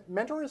 choices.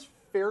 Mentor is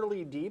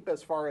fairly deep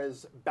as far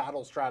as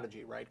battle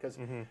strategy, right? Because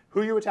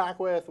who you attack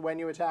with, when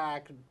you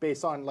attack,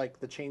 based on like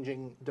the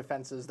changing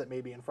defenses that may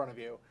be in front of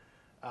you.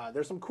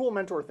 There's some cool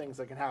Mentor things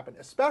that can happen,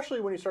 especially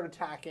when you start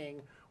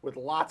attacking with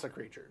lots of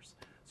creatures.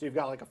 So you've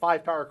got like a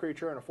 5-power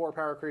creature and a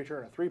 4-power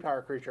creature and a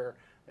 3-power creature,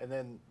 and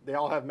then they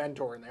all have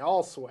Mentor and they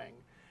all swing.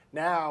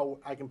 Now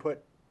I can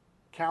put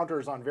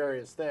counters on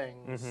various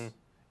things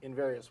in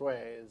various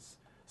ways.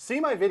 See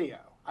my video.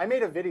 I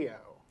made a video.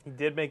 He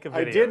did make a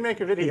I video. did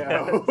make a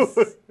video.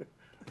 Yes.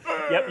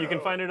 Yep, you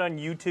can find it on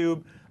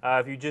YouTube.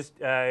 If you just,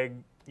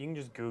 you can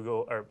just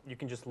Google, or you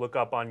can just look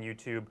up on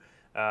YouTube,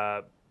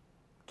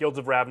 Guilds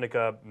of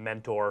Ravnica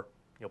Mentor.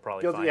 You'll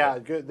probably find Yeah,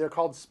 it. good. They're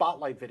called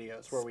spotlight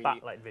videos where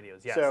Spotlight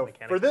videos, yes. So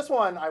mechanics. for this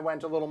one, I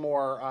went a little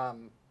more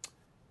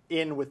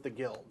in with the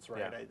guilds,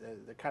 right? Yeah.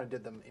 I kind of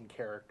did them in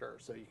character,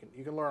 so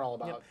you can learn all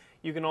about. Yep.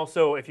 You can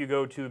also, if you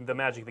go to the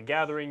Magic the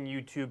Gathering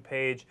YouTube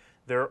page,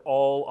 they're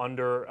all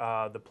under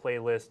the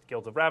playlist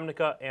Guilds of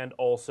Ravnica and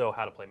also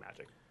How to Play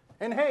Magic.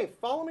 And hey,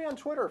 follow me on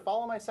Twitter.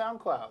 Follow my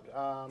SoundCloud.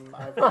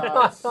 I've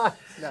got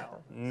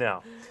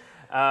No.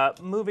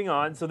 Moving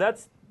on. So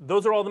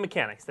those are all the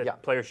mechanics that Yeah.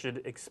 players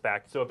should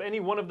expect. So if any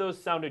one of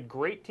those sounded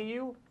great to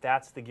you,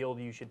 that's the guild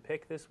you should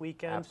pick this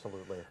weekend.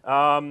 Absolutely.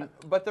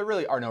 But there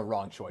really are no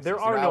wrong choices. There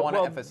You are know, I no. want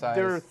to Well, emphasize.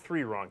 there are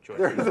 3 wrong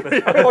choices.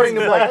 According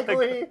to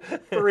exactly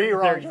 3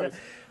 wrong choices.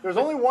 There's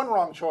only one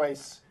wrong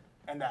choice,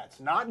 and that's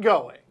not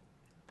going.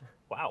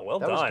 Wow, well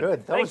That done. was good.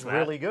 That Thanks, was Matt.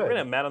 really good. We're gonna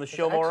have Matt on the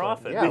show more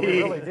often. Yeah,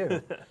 we really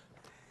do.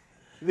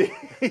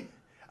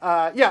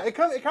 Yeah, it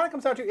kind of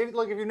comes down to if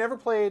you've never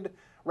played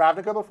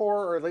Ravnica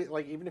before, or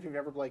like even if you've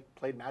never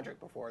played Magic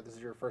before, this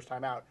is your first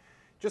time out.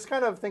 Just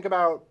kind of think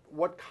about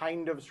what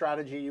kind of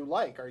strategy you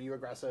like. Are you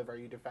aggressive? Are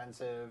you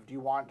defensive? Do you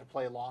want to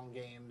play long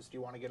games? Do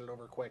you want to get it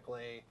over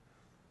quickly?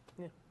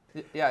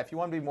 Yeah, if you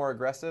want to be more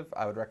aggressive,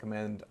 I would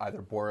recommend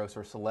either Boros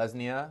or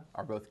Selesnya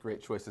are both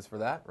great choices for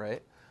that,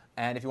 right?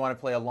 And if you want to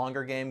play a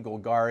longer game,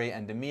 Golgari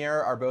and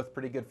Dimir are both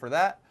pretty good for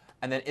that.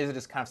 And then Izzet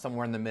is kind of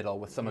somewhere in the middle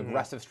with some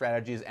aggressive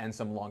strategies and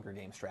some longer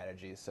game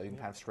strategies, so you can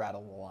kind of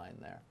straddle the line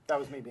there. That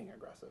was me being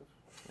aggressive.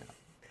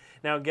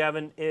 Now,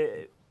 Gavin,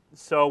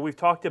 so we've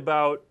talked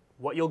about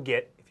what you'll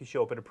get if you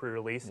show up at a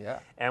pre-release, Yeah.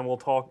 and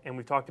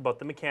we've talked about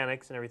the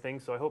mechanics and everything.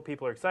 So I hope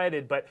people are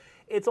excited. But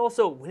it's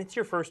also when it's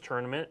your first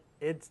tournament,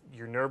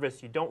 you're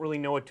nervous. You don't really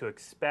know what to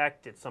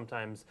expect. It's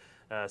sometimes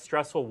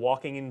stressful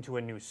walking into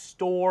a new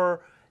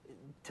store.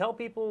 Tell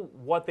people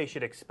what they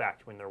should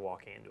expect when they're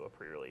walking into a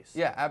pre-release.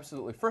 Yeah,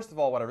 absolutely. First of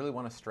all, what I really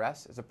want to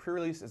stress is a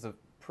pre-release is a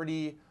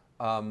pretty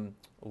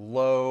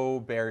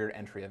low barrier to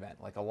entry event.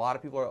 Like a lot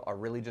of people are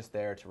really just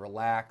there to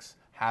relax,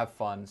 have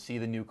fun, see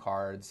the new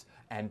cards,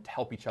 and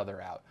help each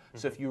other out.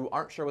 So if you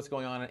aren't sure what's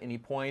going on at any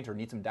point or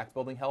need some deck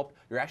building help,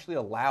 you're actually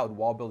allowed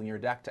while building your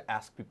deck to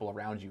ask people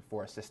around you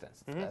for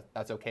assistance.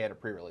 That's okay at a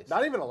pre-release.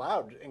 Not even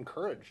allowed,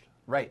 encouraged.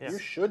 Right. You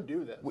should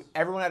do this.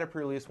 Everyone at a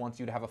pre-release wants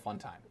you to have a fun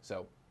time.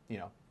 So,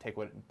 do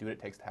what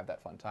it takes to have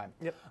that fun time.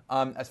 Yep.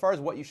 As far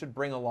as what you should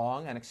bring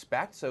along and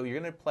expect, so you're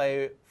going to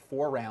play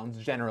 4 rounds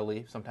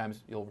generally.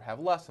 Sometimes you'll have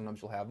less,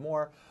 sometimes you'll have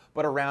more.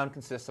 But a round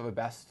consists of a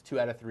best 2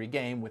 out of 3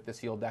 game with the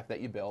sealed deck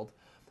that you build.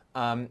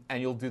 And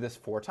you'll do this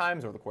 4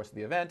 times over the course of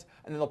the event,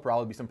 and then there'll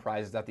probably be some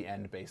prizes at the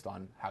end based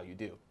on how you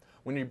do.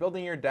 When you're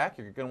building your deck,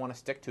 you're going to want to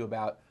stick to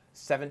about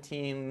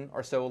 17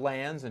 or so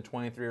lands and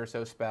 23 or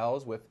so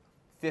spells with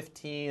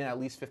at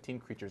least 15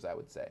 creatures, I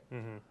would say.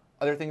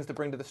 Other things to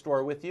bring to the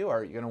store with you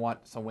are you're going to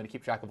want some way to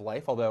keep track of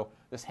life, although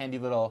this handy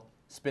little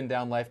spin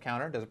down life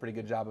counter does a pretty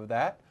good job of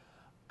that.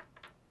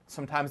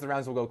 Sometimes the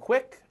rounds will go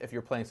quick if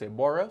you're playing, say,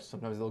 Boros.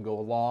 Sometimes they'll go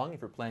long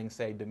if you're playing,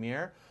 say,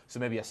 Dimir. So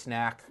maybe a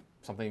snack,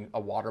 a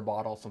water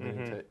bottle, something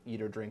to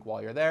eat or drink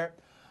while you're there.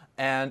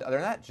 And other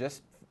than that,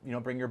 just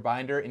bring your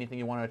binder, anything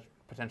you want to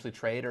potentially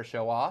trade or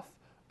show off,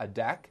 a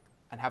deck,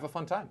 and have a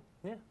fun time.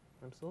 Yeah,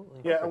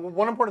 absolutely. Yeah, and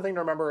one important thing to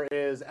remember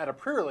is at a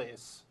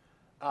pre-release,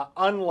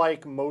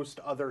 unlike most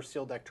other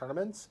sealed deck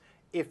tournaments,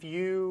 if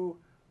you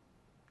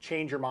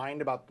change your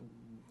mind about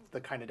the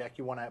kind of deck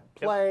you want to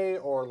play,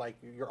 or like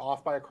you're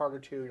off by a card or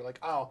two, you're like,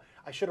 oh,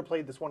 I should have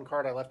played this one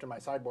card I left in my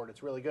sideboard,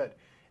 it's really good.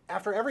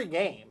 After every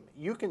game,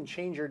 you can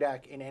change your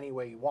deck in any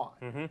way you want.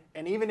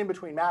 And even in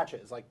between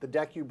matches, like the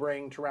deck you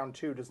bring to round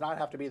 2 does not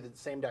have to be the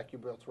same deck you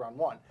built to round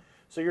 1.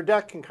 So your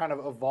deck can kind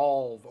of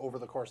evolve over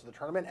the course of the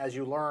tournament as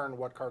you learn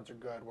what cards are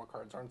good, what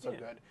cards aren't so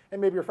good. And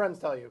maybe your friends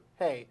tell you,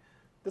 hey,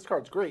 this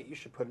card's great, you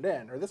should put it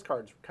in, or this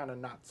card's kind of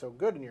not so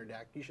good in your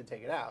deck, you should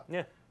take it out.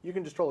 Yeah. You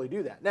can just totally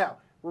do that. Now,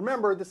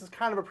 remember, this is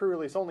kind of a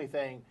pre-release only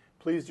thing.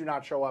 Please do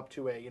not show up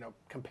to a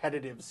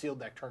competitive sealed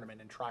deck tournament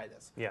and try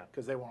this. Yeah.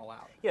 Because they won't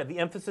allow it. Yeah, the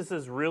emphasis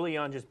is really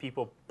on just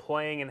people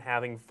playing and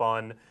having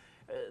fun.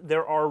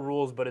 There are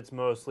rules, but it's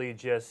mostly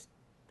just,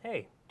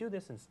 hey, do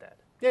this instead.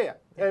 Yeah.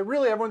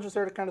 Really, everyone's just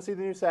there to kind of see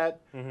the new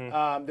set.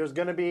 There's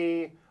going to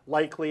be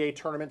likely a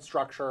tournament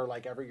structure,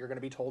 like you're going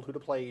to be told who to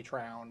play each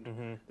round.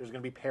 There's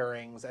going to be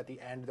pairings. At the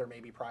end, there may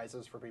be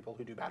prizes for people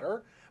who do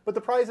better. But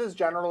the prizes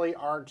generally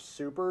aren't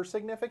super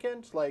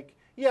significant. Like,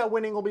 yeah,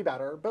 winning will be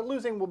better, but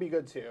losing will be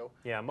good too.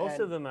 Yeah, most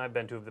of them I've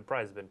been to, the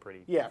prize has been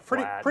pretty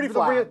flat. pretty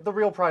flat. The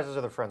real prizes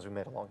are the friends we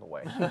made along the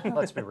way.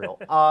 Let's be real.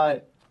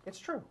 It's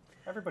true.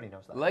 Everybody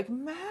knows that. Like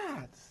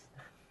Matt.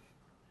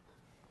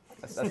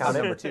 That's Count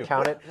number it. 2.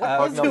 Count it. What?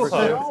 Hug number 2.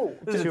 No.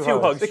 This is Two a 2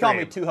 hugs. hug They call me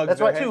stream. 2 hugs.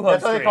 That's what, Verhey.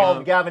 that's what they call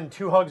stream. Gavin.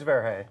 2 hugs,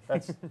 Verhey.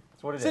 That's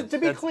what it is. To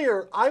be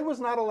clear, I was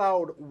not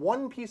allowed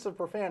one piece of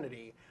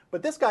profanity,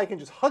 but this guy can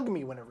just hug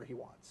me whenever he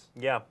wants.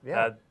 Yeah,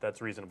 Yeah.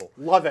 that's reasonable.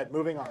 Love it.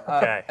 Moving on.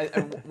 Okay.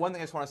 And one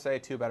thing I just want to say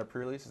too about a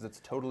pre-release is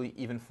it's totally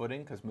even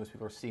footing because most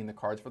people are seeing the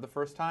cards for the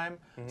first time.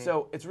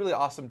 So it's really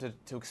awesome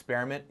to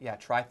experiment. Yeah,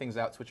 try things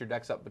out, switch your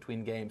decks up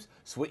between games,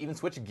 even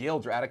switch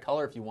guilds or add a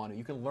color if you want to.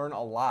 You can learn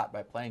a lot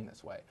by playing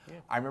this way.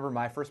 I remember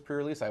my first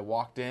pre-release, I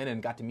walked in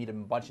and got to meet a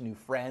bunch of new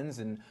friends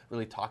and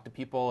really talk to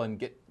people and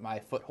get my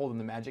foothold in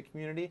the Magic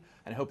community.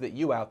 And I hope that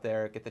you out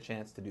there get the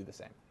chance to do the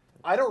same.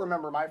 I don't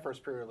remember my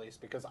first pre-release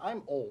because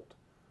I'm old,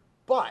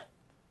 but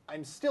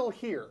I'm still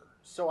here,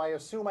 so I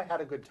assume I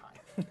had a good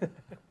time.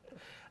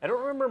 I don't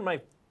remember my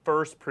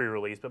first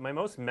pre-release, but my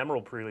most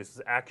memorable pre-release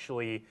was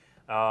actually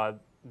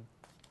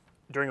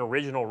during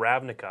original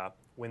Ravnica,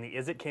 when the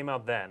Izzet came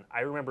out then,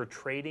 I remember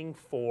trading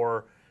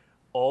for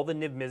all the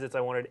Niv Mizzets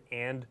I wanted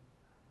and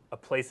a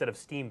playset of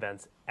Steam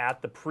Vents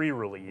at the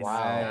pre-release.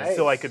 Wow. Nice.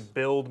 So I could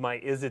build my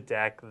Izzet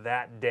deck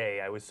that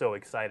day. I was so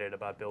excited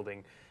about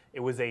building. It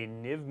was a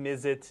Niv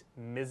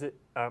Mizzet,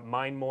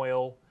 Mind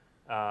Moil,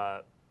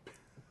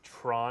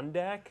 Tron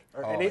deck.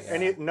 Or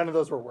Oh, none of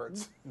those were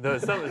words.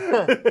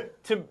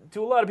 To a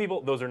lot of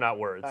people, those are not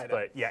words. I know.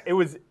 But yeah, it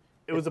was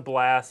a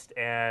blast,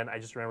 and I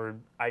just remember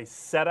I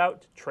set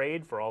out to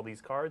trade for all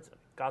these cards,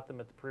 got them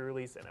at the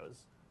pre-release, and I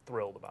was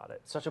thrilled about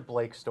it. Such a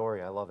Blake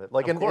story. I love it.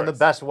 Like Of in the course.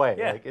 best way.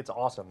 Yeah. Like it's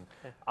awesome.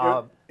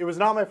 It was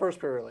not my first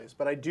pre-release,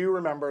 but I do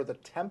remember the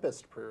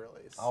Tempest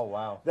pre-release. Oh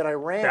wow. That I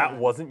ran. That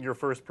wasn't your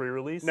first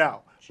pre-release?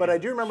 No, but I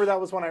do remember that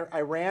was when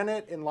I ran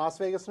it in Las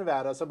Vegas,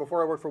 Nevada. So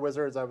before I worked for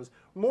Wizards, I was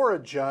more a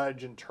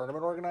judge and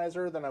tournament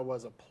organizer than I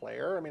was a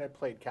player. I mean, I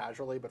played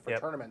casually, but for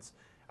Yep. tournaments,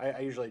 I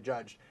usually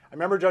judged. I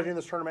remember judging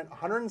this tournament,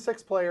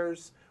 106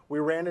 players. We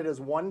ran it as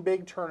one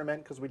big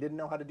tournament because we didn't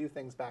know how to do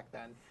things back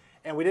then.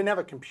 And we didn't have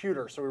a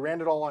computer, so we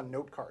ran it all on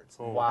note cards.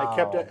 Wow. I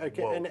kept it,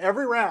 Whoa. and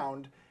every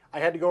round, I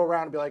had to go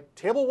around and be like,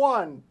 table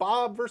 1,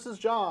 Bob versus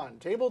John.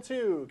 Table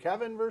 2,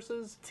 Kevin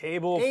versus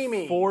Table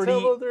Amy. 48.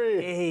 Table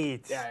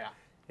 3. Yeah.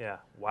 Yeah,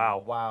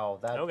 wow. Wow.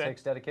 That Okay.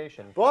 takes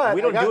dedication. But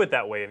We I don't got- do it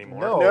that way anymore.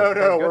 No. No, thank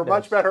we're goodness.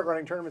 much better at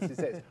running tournaments these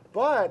days.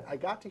 But I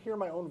got to hear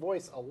my own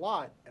voice a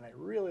lot, and I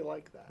really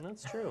like that.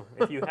 That's true,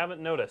 if you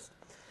haven't noticed.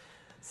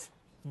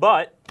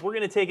 But we're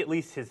going to take at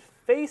least his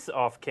face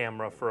off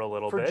camera for a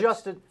little For bit.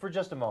 just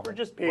a moment. For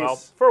just, Peace. well,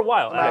 for a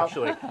while, No.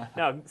 actually.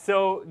 Now,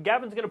 so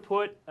Gavin's going to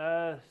put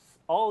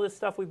all this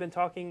stuff we've been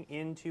talking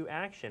into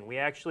action. We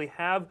actually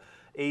have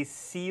a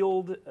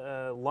sealed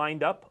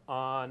lined up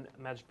on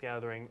Magic the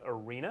Gathering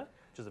Arena,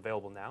 which is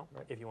available now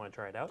if you want to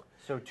try it out.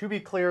 So to be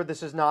clear,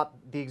 this is not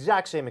the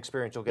exact same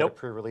experience you'll get Nope. at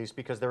pre-release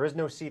because there is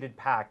no seeded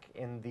pack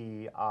in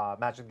the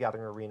Magic the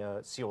Gathering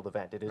Arena sealed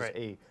event. It is Right.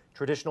 a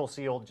traditional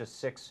sealed, just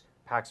 6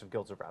 packs of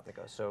Guilds of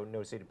Ravnica, so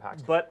no seeded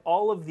packs. But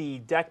all of the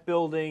deck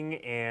building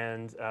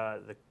and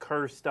the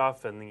curve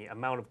stuff and the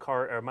amount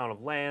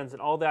of lands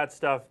and all that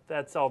stuff,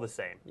 that's all the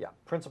same. Yeah,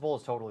 principle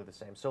is totally the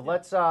same. So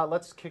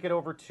let's kick it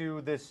over to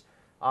this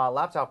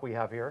laptop we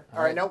have here.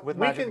 All right, now with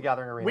we Magic can the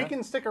Gathering Arena. we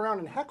can stick around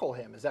and heckle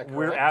him. Is that correct?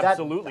 We're That-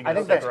 absolutely I going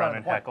to think stick that's around kind and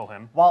of the point. heckle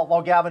him.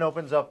 While Gavin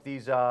opens up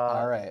these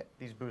right.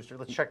 these boosters,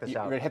 let's check this You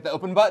out. ready to hit the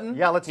open button?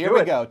 Yeah, let's Here do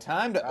we it. go.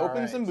 Time to All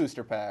open right. some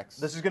booster packs.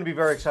 This is going to be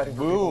very exciting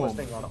for people Boom.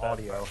 listening on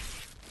audio.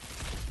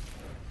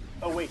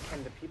 Oh wait,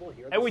 can the people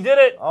hear this? And we did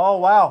it! Oh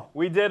wow!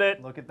 We did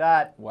it! Look at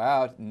that.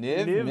 Wow,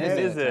 Niv Niv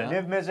Mizzet. Mizzet. huh?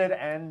 Niv Mizzet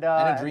and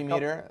a Dream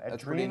couple- Eater. a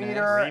That's Dream pretty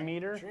Eater, 3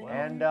 meter?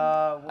 and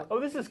Oh,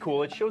 this is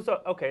cool. It shows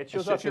up. Okay, it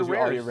shows It off your shows you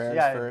all your rares. rares.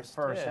 yeah,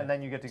 first. Yeah. and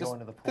then you get to go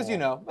into the pool. Because you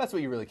know, that's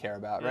what you really care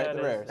about, right? Yeah, The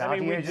it is. rares. I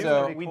mean, we Bounty do,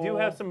 agents would be we do cool.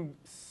 have some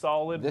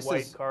solid This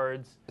white is-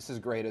 cards. This is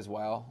great as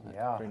well.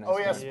 Yeah. Pretty nice Oh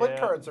yeah, card. split Yeah.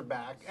 cards are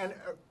back, and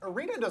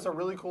Arena does a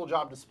really cool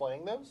job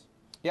displaying those.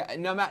 Yeah,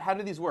 and now Matt, how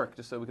do these work?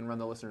 Just so we can run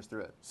the listeners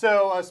through it.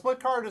 So a split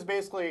card is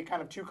basically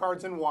kind of 2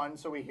 cards in one.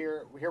 So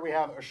here we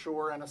have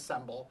Assure and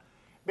Assemble.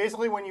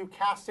 Basically, when you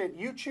cast it,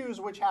 you choose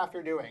which half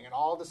you're doing, and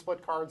all the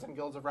split cards in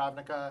Guilds of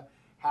Ravnica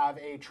have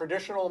a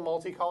traditional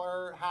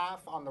multicolor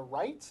half on the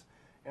right,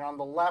 and on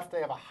the left they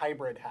have a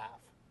hybrid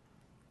half.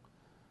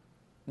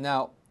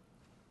 Now,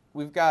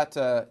 we've got,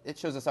 it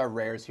shows us our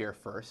rares here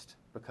first,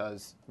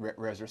 because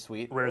rares are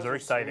sweet. Rares are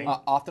exciting.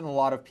 Often a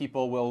lot of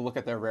people will look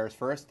at their rares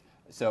first,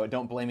 so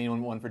don't blame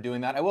anyone for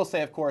doing that. I will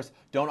say, of course,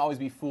 don't always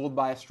be fooled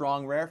by a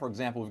strong rare. For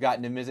example, we've got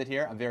Niv Mizzet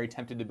here. I'm very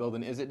tempted to build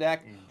an Izzet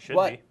deck. should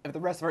but be. if the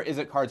rest of our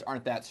Izzet cards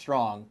aren't that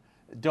strong,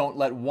 don't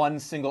let one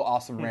single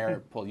awesome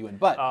rare pull you in.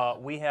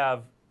 But We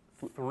have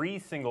 3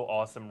 single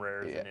awesome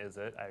rares Yeah. in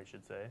Izzet, I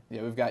should say.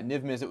 yeah, we've got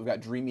Niv Mizzet, we've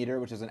got Dream Eater,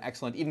 which is an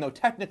excellent, even though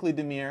technically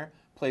Dimir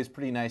plays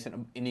pretty nice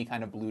in any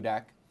kind of blue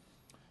deck.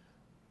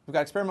 We've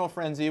got Experimental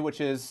Frenzy, which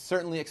is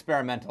certainly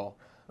experimental.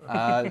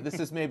 This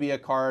is maybe a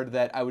card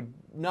that I would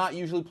not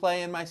usually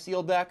play in my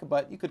sealed deck,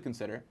 but you could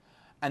consider.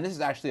 And this is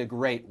actually a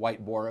great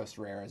white Boros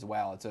rare as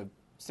well. It's a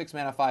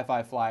 6-mana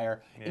 5/5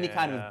 flyer. Any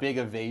kind Yeah. of big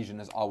evasion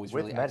is always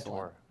with really mentor,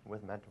 excellent.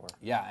 with mentor.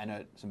 Yeah,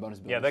 and some bonus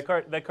abilities.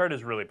 Yeah, that card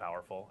is really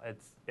powerful.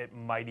 It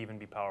might even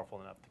be powerful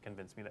enough to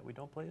convince me that we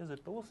don't play Izzet,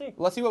 but we'll see.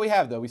 Let's see what we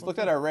have, though. We looked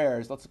at our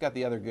rares. Let's look at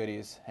the other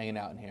goodies hanging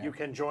out in here. You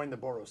can join the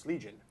Boros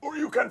Legion, or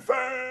you can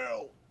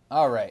fail.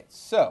 All right,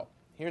 so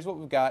here's what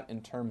we've got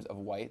in terms of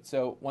white.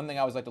 So one thing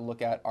I always like to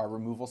look at are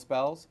removal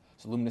spells.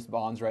 So Luminous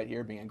Bonds right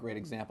here being a great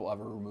example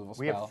of a removal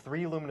We spell. have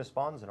 3 luminous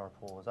bonds in our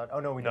pool. Is that? Oh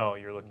no, we No,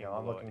 don't. you're looking No,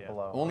 I'm below looking it, yeah.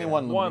 below. Only Okay.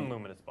 one One luminous.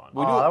 luminous bond.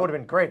 We do- Oh, that would have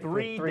been great.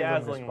 3 With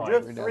dazzling luminous You bonds.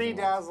 have Dazzling 3 lights.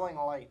 dazzling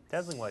lights.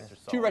 Dazzling lights are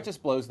solid. 2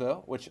 Wretched Blows,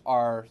 though, which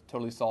are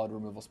totally solid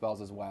removal spells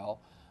as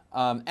well.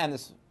 And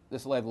this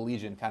Lay of the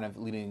Legion kind of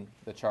leading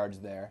the charge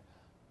there.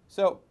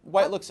 So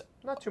white looks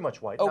Not too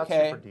much white.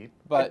 okay, Not super deep.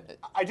 but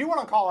I do want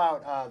to call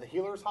out the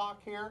Healer's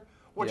Hawk here.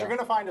 What Yeah. you're going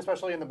to find,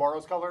 especially in the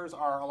Boros colors,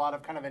 are a lot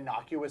of kind of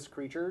innocuous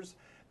creatures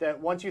that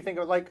once you think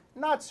of, like,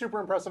 not super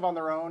impressive on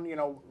their own, you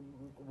know,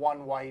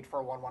 1 white for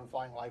a 1/1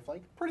 flying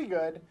lifelink, pretty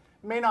good.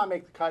 May not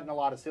make the cut in a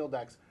lot of sealed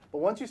decks, but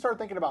once you start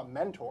thinking about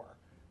Mentor,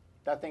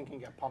 That thing can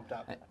get pumped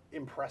up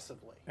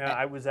impressively. Yeah,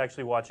 I was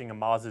actually watching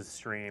Amaz's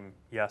stream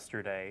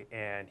yesterday,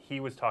 and he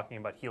was talking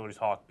about Healer's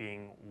Hawk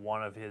being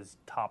one of his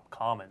top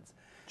commons.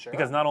 Sure.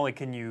 Because not only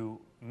can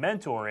you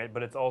mentor it,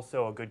 but it's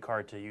also a good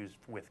card to use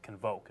with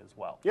Convoke as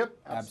well. Yep,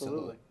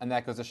 absolutely. And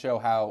that goes to show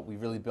how we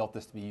really built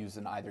this to be used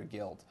in either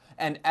guild.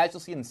 And as you'll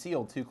see in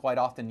Sealed, too, quite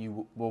often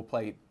you will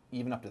play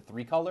even up to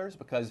 3 colors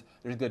because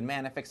there's good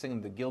mana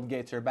fixing, the guild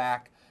gates are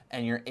back,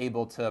 and you're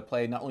able to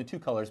play not only 2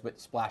 colors, but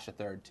splash a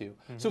third, too.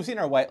 So we've seen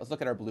our white. Let's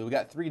look at our blue. We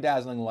got 3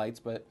 Dazzling Lights,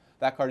 but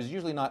that card is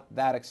usually not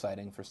that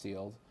exciting for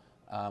Sealed.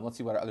 Let's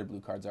see what our other blue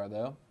cards are,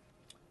 though.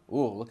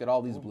 Ooh, look at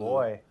all these blue.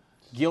 Boy.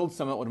 Guild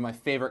Summit, one of my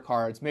favorite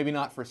cards. Maybe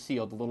not for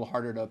Sealed, a little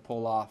harder to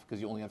pull off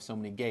because you only have so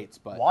many gates,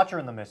 but Watcher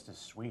in the Mist is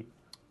sweet.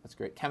 that's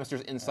great.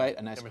 Chemister's Insight,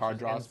 a nice card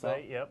draw spell.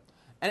 Insight, yep.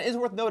 And it is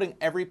worth noting,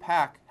 every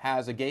pack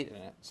has a gate in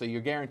it, so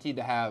you're guaranteed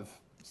to have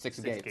 6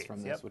 gates from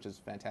this, yep. which is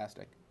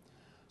fantastic.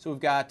 So we've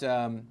got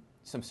some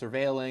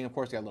Surveilling. Of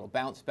course, we got a little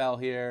bounce spell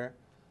here.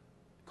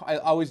 I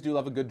always do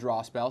love a good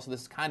draw spell, so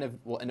this kind of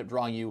will end up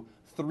drawing you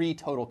 3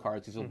 total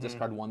cards because you'll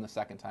discard 1 the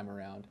second time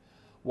around.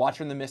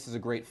 Watcher in the Mist is a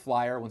great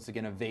flyer. Once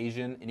again,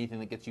 evasion, anything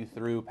that gets you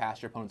through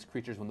past your opponent's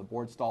creatures when the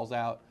board stalls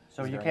out.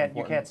 So is you very can't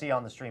important. see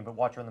on the stream, but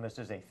Watcher in the Mist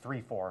is a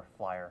 3/4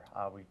 flyer.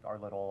 Our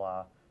little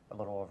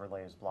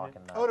overlay is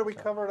blocking that. Oh, did we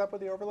so. cover it up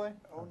with the overlay?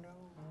 Oh,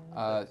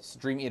 no.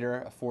 Dream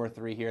Eater, a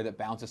 4/3 here that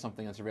bounces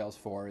something on Surveils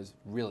 4 is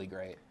really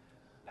great.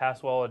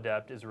 Passwall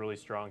Adept is really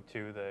strong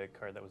too. The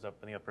card that was up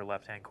in the upper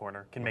left-hand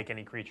corner can make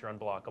any creature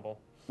unblockable.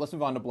 Let's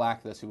move on to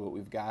black. Let's see what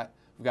we've got.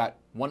 We've got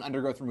 1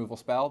 Undergrowth removal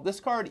spell. This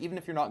card, even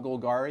if you're not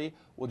Golgari,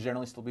 will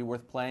generally still be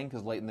worth playing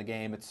because late in the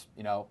game, it's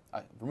a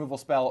removal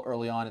spell.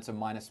 Early on, it's a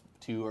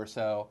 -2 or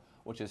so,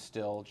 which is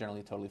still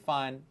generally totally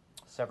fine.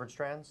 Severed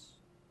Strands.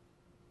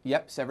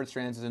 Yep, Severed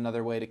Strands is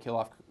another way to kill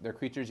off their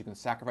creatures. You can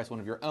sacrifice one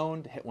of your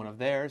own to hit one of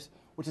theirs,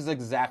 which is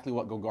exactly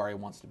what Golgari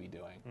wants to be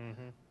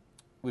doing.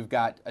 We've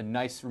got a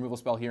nice removal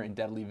spell here in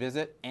Deadly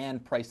Visit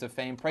and Price of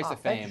Fame. Price of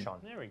Thank you, Fame, Sean.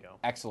 There we go.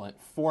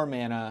 excellent. 4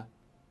 mana,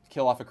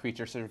 kill off a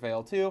creature,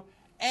 Surveil 2.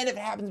 And if it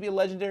happens to be a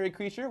legendary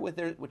creature,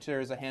 which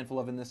there's a handful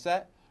of in this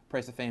set,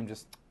 Price of Fame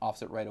just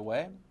offs it right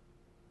away.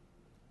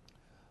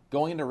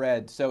 Going into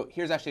red, so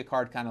here's actually a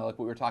card kind of like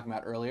what we were talking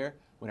about earlier.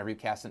 Whenever you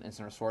cast an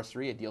instant or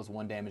sorcery, it deals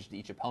 1 damage to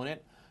each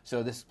opponent.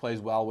 So this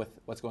plays well with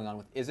what's going on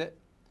with Izzet.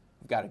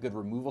 We've got a good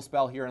removal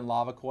spell here in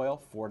Lava Coil,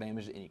 4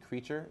 damage to any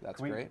creature.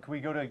 That's great. Can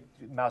we go to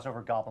Mouse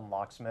over Goblin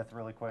Locksmith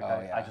really quick? Oh,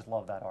 I yeah. just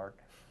love that art.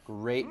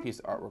 Great piece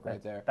of artwork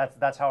right there.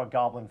 That's how a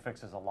goblin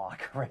fixes a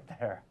lock right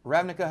there.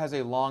 Ravnica has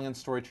a long and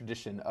storied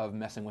tradition of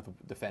messing with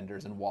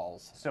defenders and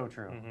walls. So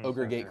true.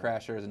 Ogre So true.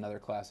 Gatecrasher is another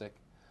classic.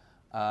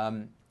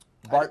 Oh,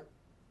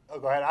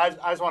 go ahead.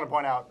 I just want to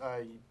point out,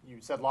 you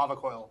said Lava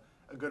Coil,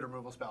 a good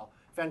removal spell.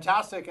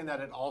 Fantastic in that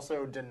it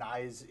also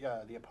denies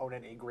the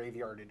opponent a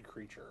graveyarded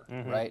creature.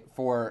 right?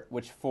 For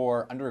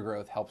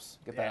Undergrowth helps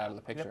get that Yeah. out of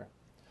the picture.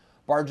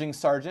 Barging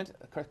Sergeant,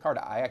 a card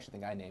I actually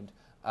think I named.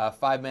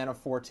 5 mana,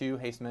 4/2,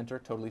 Haste Mentor,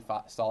 totally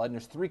solid. And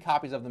there's 3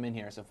 copies of them in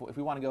here. So if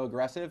we want to go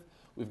aggressive,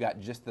 we've got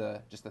just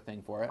the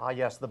thing for it. Ah,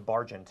 yes, the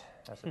Bargent,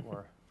 as it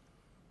were.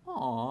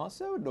 Aw,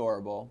 so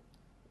adorable.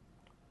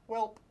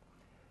 Well,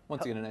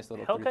 Once again, a nice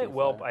little. Hellkite 3/3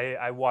 Whelp, flyer.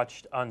 I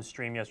watched on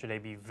stream yesterday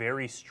be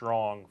very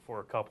strong for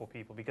a couple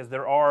people because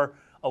there are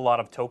a lot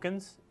of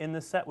tokens in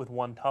this set with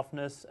 1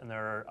 toughness, and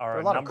there are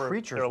a lot of number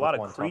creatures there are a with lot of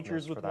 1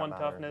 creatures toughness, with for that 1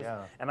 matter, toughness.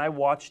 yeah. And I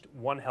watched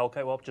 1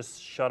 Hellkite Whelp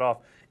just shut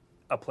off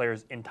a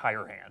player's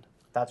entire hand.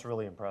 That's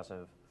really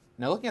impressive.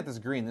 Now looking at this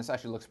green, this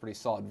actually looks pretty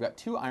solid. We've got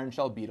 2 Iron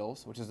Shell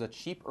Beetles, which is a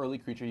cheap early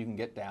creature you can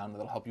get down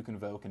that'll help you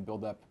convoke and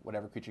build up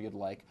whatever creature you'd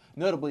like.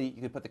 Notably,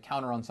 you could put the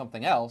counter on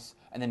something else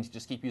and then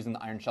just keep using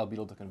the Iron Shell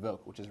Beetle to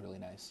convoke, which is really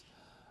nice.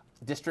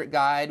 District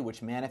Guide,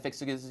 which mana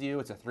fixes you.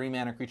 It's a 3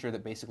 mana creature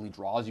that basically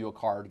draws you a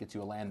card, gets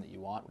you a land that you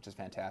want, which is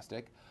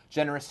fantastic.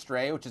 Generous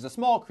Stray, which is a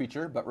small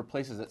creature but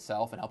replaces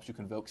itself and helps you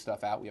convoke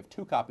stuff out. We have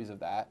 2 copies of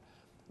that.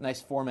 Nice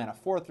 4 mana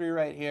 4/3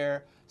 right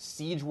here.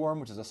 Siege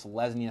Worm, which is a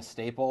Selesnya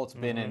staple. It's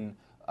been in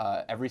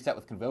every set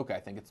with Convoke, I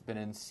think. It's been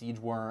in Siege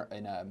Worm,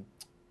 in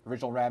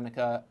original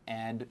Ravnica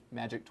and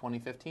Magic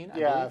 2015, I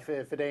yeah, believe.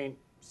 if it ain't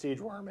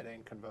Siege Worm, it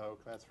ain't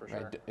Convoke, that's for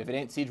sure. Right. If it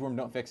ain't Siege Worm,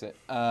 don't fix it.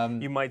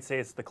 You might say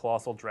it's the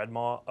Colossal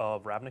Dreadmaw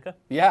of Ravnica.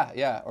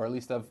 Yeah, or at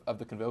least of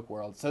the Convoke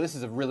world. So this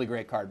is a really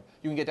great card.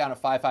 You can get down a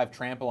 5/5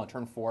 trample on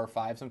turn 4 or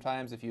 5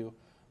 sometimes if you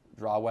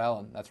draw well,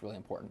 and that's really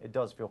important. It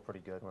does feel pretty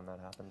good when that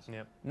happens.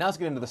 Yep. Now let's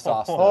get into the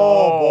sauce. Oh,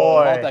 though.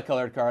 boy.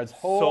 Multicolored cards.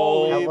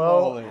 Holy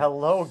moly.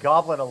 Hello,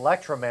 Goblin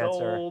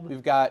Electromancer. Sold.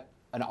 We've got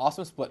an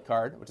awesome split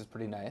card, which is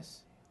pretty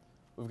nice.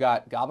 We've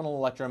got Goblin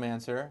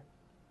Electromancer,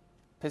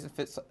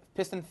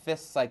 Piston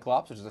Fist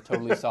Cyclops, which is a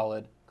totally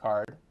solid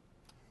card.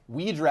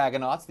 Wee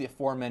Dragonauts, the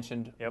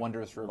aforementioned Yep.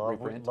 Wondrous Love,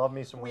 reprint. love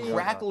me some Wee Dragonauts.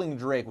 Crackling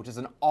Drake, which is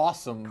an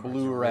awesome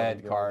blue-red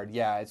really good. card.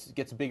 Yeah, it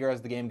gets bigger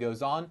as the game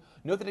goes on.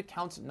 Note that it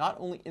counts not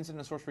only instant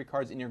and sorcery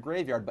cards in your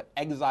graveyard, but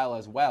exile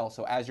as well.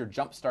 So as you're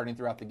jump starting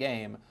throughout the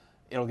game,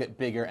 it'll get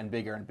bigger and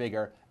bigger and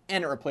bigger.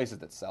 and it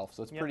replaces itself,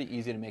 so it's pretty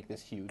easy to make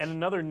this huge. And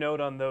another note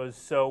on those,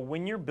 so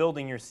when you're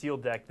building your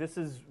sealed deck, this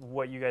is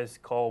what you guys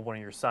call one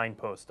of your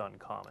signpost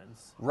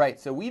uncommons. Right,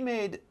 so we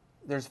made,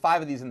 there's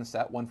 5 of these in the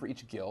set, 1 for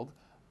each guild.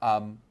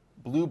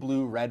 Blue,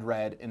 blue, red,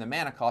 red in the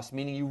mana cost,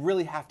 meaning you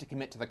really have to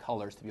commit to the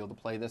colors to be able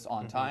to play this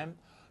on time.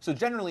 So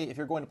generally, if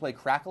you're going to play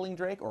Crackling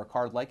Drake or a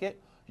card like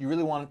it, you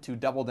really want to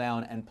double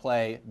down and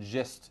play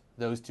just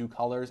those 2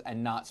 colors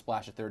and not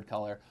splash a 3rd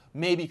color.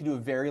 Maybe you can do a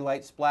very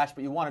light splash,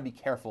 but you want to be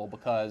careful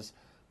because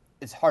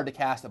it's hard to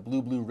cast a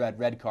blue, blue, red,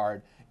 red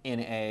card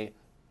in a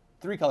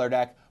 3-color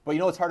deck. But you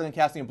know what's harder than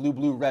casting a blue,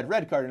 blue, red,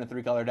 red card in a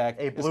 3-color deck?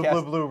 A blue,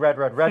 blue, blue, red,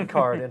 red, red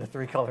card in a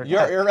 3-color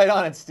deck. You're right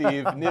on it,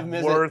 Steve. Niv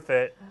Mizzet. Worth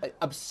it.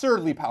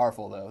 Absurdly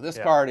powerful, though. This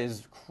card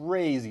is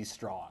crazy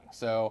strong.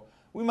 So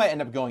we might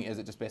end up going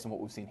Izzet just based on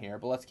what we've seen here,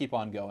 but let's keep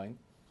on going.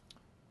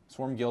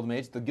 Swarm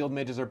Guildmage. The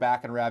Guildmages are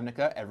back in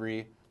Ravnica.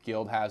 Every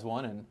guild has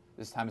one, and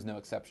this time is no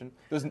exception.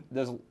 Those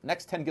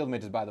next 10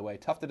 Guildmages, by the way,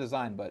 tough to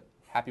design, but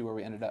happy where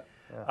we ended up.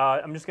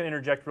 I'm just going to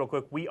interject real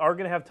quick. We are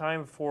going to have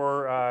time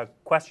for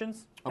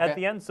questions at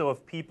the end, so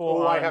if people...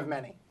 Oh, I have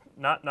many.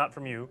 Not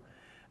from you.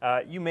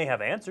 You may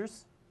have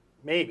answers.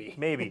 Maybe.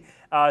 Maybe.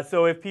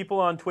 So if people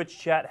on Twitch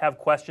chat have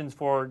questions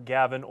for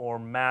Gavin or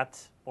Matt,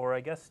 or I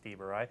guess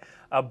Steve or I,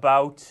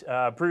 about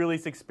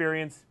pre-release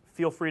experience,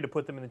 feel free to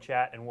put them in the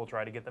chat, and we'll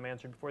try to get them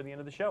answered before the end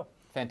of the show.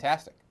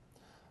 Fantastic.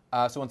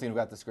 So once again, we've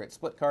got this great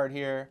split card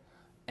here,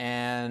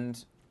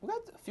 and we've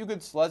got a few good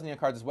Selesnya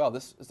cards as well.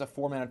 This is a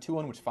 4-mana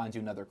 2-1, which finds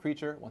you another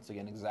creature. Once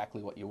again,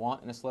 exactly what you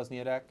want in a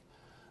Selesnya deck.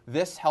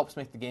 This helps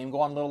make the game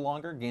go on a little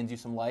longer, gains you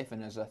some life,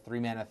 and is a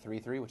 3-mana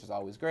 3-3, which is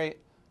always great.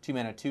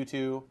 2-mana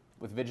 2-2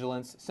 with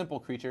Vigilance. Simple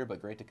creature,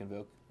 but great to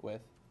convoke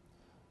with.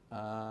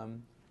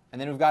 And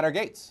then we've got our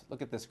gates.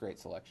 Look at this great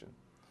selection.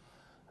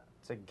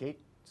 It's a gate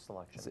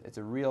selection. It's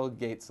a real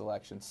gate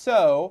selection.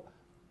 So,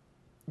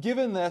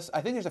 given this,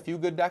 I think there's a few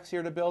good decks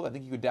here to build. I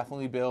think you could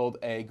definitely build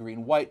a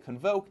green-white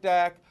Convoke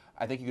deck.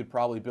 I think you could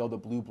probably build a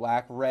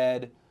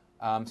blue-black-red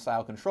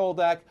style control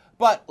deck.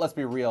 But let's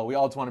be real, we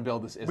all just want to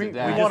build this Izzet We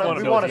deck. want to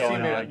see going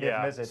on, Niv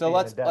yeah. Mizzet So be in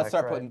let's a deck,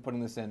 start right? putting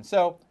this in.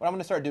 So what I'm going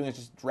to start doing is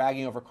just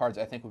dragging over cards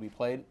I think would be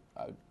played.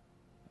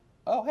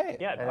 Oh, hey.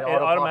 Yeah, And it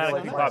it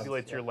automatically auto-populates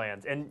populates your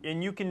lands.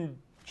 And you can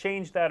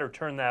change that or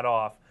turn that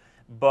off,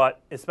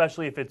 but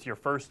especially if it's your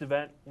first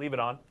event, leave it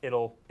on.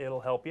 It'll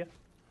help you.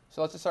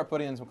 So let's just start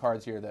putting in some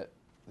cards here that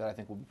I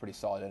think will be pretty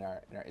solid in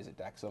our Izzet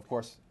deck. So of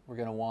course we're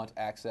going to want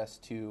access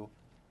to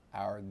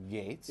our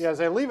gates. Yeah,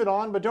 so leave it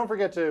on, but don't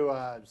forget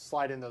to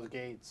slide in those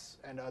gates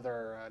and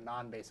other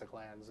non-basic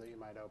lands that you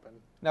might open.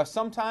 Now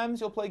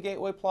sometimes you'll play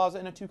Gateway Plaza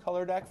in a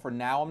 2-color deck. For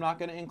now I'm not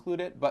going to include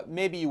it, but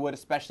maybe you would,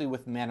 especially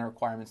with mana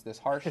requirements this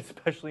harsh.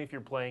 Especially if you're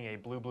playing a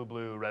blue, blue,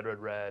 blue, red, red,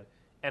 red,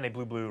 and a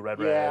blue, blue, red,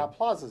 Yeah, red.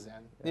 Plaza's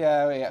in.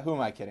 Yeah, who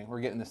am I kidding? We're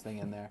getting this thing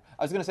in there.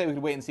 I was going to say we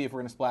could wait and see if we're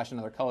going to splash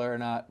another color or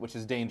not, which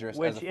is dangerous.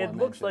 Which as it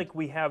looks aforementioned. like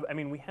we have,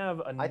 we have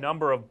a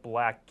number of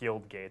black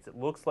guild gates. It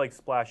looks like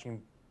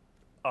splashing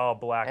a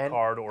black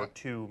card or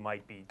 2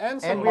 might be.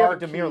 And some And we have a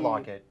marquee, Demir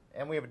Locket.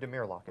 And we have a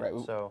Demir Locket. Right,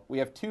 So we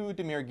have 2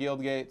 Demir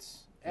Guild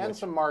gates. and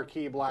some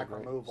marquee black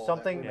removal.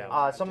 something that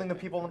we something that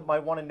people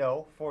might want to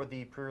know for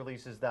the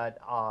pre-release is that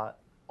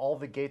all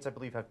the gates, I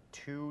believe, have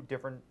 2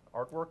 different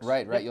artworks.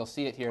 Right. You'll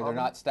see it here. They're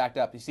not stacked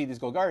up. You see these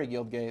Golgari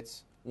Guild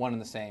gates, one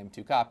and the same,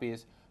 2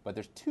 copies, but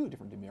there's 2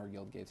 different Demir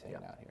Guild gates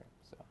hanging out here.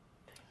 So.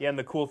 Yeah, and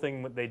the cool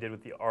thing what they did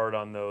with the art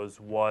on those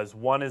was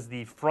one is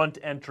the front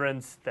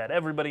entrance that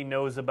everybody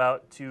knows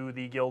about to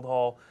the guild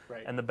hall,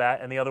 Right. and the back,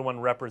 and the other one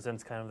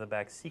represents kind of the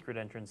back secret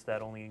entrance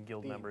that only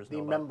guild members know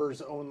the about.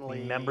 members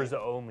only The members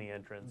only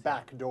entrance.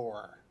 back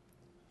door.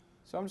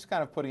 So I'm just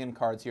kind of putting in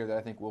cards here that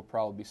I think will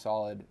probably be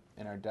solid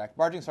in our deck.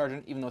 Barging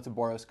Sergeant, even though it's a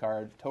Boros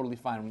card, totally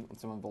fine with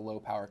some of the low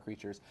power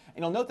creatures.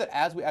 And you'll note that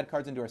as we add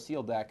cards into our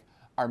sealed deck,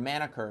 our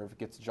mana curve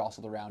gets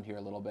jostled around here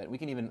a little bit. We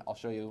can even, I'll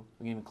show you,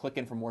 we can even click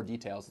in for more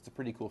details. It's a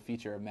pretty cool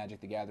feature of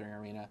Magic the Gathering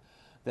Arena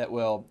that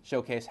will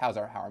showcase how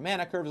our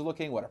mana curve is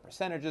looking, what our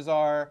percentages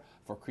are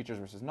for creatures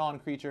versus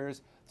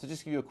non-creatures. So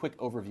just give you a quick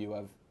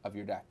overview of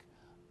your deck.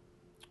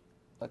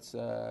 Let's,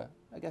 I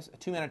guess a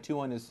 2-mana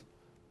 2-1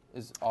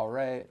 is all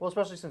right. Well,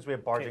 especially since we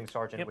have Barging Okay.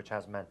 Sergeant, Yep. which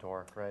has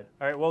Mentor, right?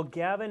 All right, well,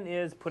 Gavin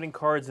is putting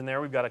cards in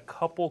there. We've got a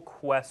couple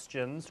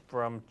questions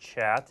from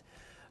chat.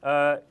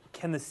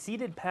 Can the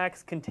seeded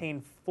packs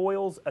contain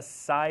foils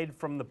aside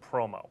from the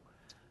promo?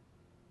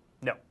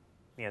 No.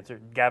 The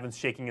answer, Gavin's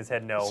shaking his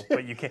head no,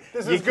 but you can't.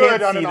 This you is good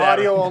can't on see an that.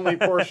 audio-only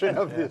portion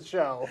of this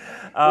show.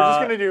 We're just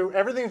going to do,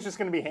 everything's just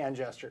going to be hand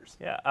gestures.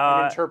 Yeah,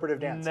 and interpretive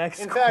dance.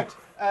 next In fact,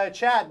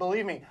 chat,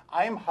 believe me,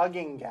 I am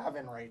hugging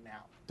Gavin right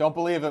now, Don't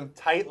believe him.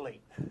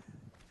 tightly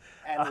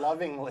and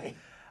lovingly.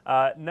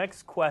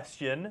 Next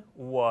question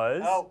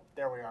was. Oh,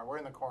 there we are. We're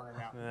in the corner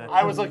now.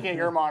 I was looking at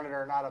your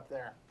monitor, not up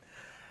there.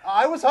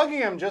 I was hugging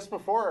him just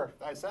before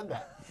I said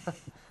that.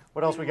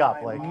 What else we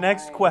got, Blake?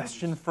 Next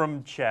question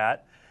from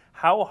chat.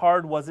 How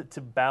hard was it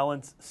to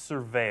balance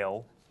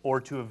Surveil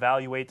or to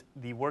evaluate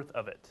the worth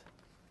of it?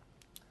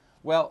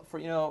 Well, for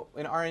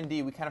in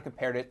R&D, we kind of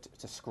compared it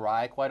to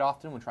Scry quite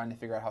often when trying to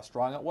figure out how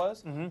strong it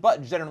was.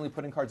 But generally,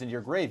 putting cards into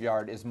your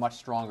graveyard is much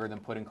stronger than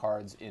putting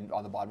cards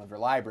on the bottom of your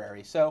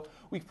library. So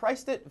we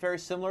priced it very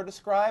similar to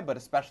Scry, but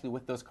especially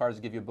with those cards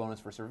that give you a bonus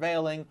for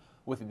surveilling,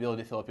 with the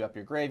ability to fill up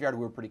your graveyard,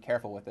 we were pretty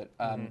careful with it.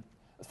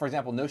 For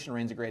example, Notion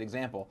Rain's a great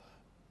example.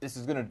 This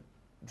is going to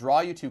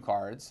draw you 2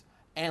 cards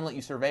and let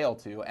you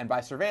surveil 2, and by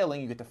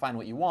surveilling, you get to find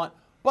what you want.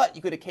 But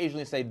you could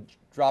occasionally, say,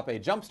 drop a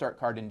Jumpstart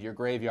card into your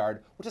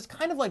graveyard, which is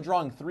kind of like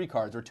drawing 3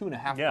 cards, or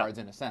 2.5 cards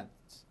in a sense.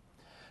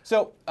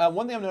 So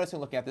one thing I'm noticing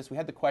looking at this, we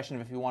had the question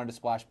of if you wanted to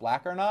splash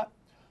black or not.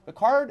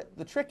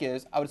 The trick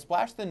is, I would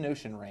splash the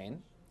Notion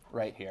Rain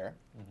right here,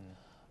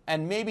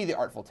 and maybe the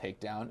Artful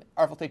Takedown.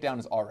 Artful Takedown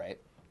is all right.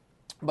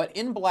 But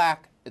in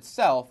black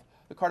itself,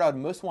 the card I would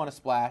most want to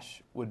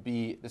splash would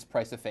be this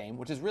Price of Fame,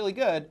 which is really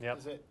good.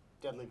 Is it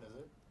Deadly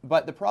Visit?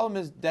 But the problem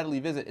is Deadly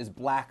Visit is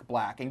black,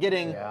 and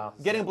getting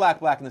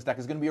black in this deck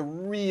is going to be a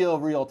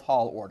real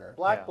tall order.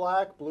 Black,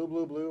 blue,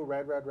 blue,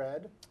 red,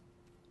 red.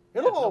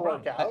 It'll all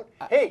work out.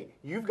 Hey,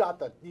 you've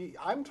got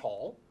I'm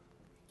tall,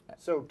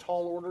 so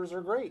tall orders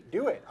are great.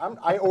 Do it.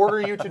 I order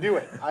you to do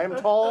it. I am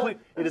tall. It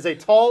is a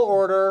tall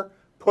order.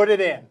 Put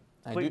it in.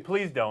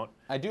 Please don't.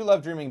 I do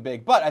love dreaming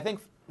big, but I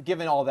think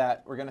given all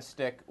that, we're going to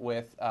stick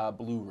with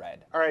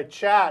blue-red. All right,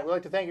 chat, we'd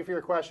like to thank you for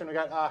your question. We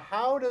got,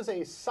 how does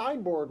a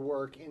sideboard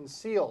work in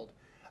Sealed?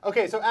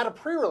 Okay, so at a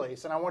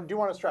pre-release, and I do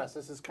want to stress,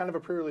 this is kind of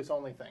a pre-release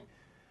only thing.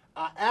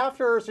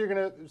 So you're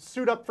going to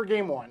suit up for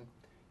game 1.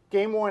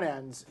 Game 1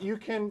 ends. You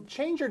can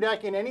change your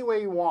deck in any way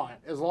you want,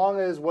 as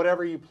long as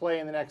whatever you play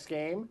in the next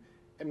game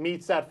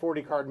meets that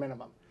 40-card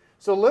minimum.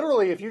 So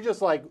literally, if you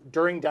just,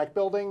 during deck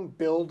building,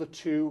 build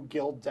 2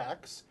 guild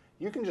decks,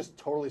 you can just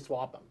totally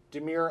swap them.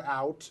 Dimir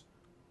out,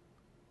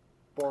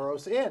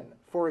 Boros in,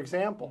 for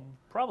example.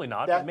 Probably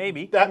not, but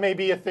maybe. That may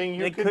be a thing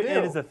you could do.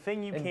 It is a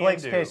thing you can do. In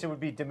Blake's case, it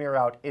would be Dimir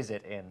out, is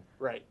it in?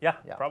 Right. Yeah,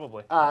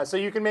 probably. So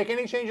you can make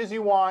any changes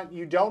you want.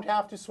 You don't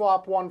have to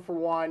swap 1 for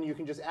 1. You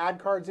can just add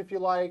cards if you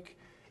like.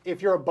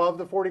 If you're above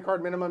the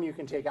 40-card minimum, you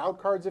can take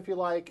out cards if you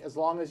like. As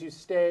long as you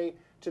stay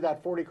to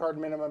that 40-card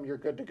minimum, you're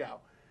good to go.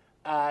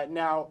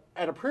 Now,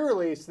 at a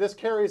pre-release, this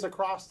carries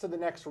across to the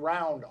next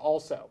round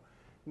also.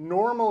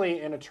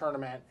 Normally in a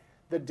tournament,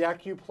 the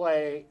deck you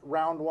play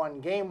round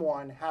 1, game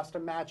 1 has to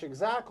match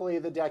exactly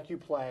the deck you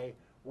play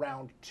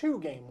round 2,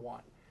 game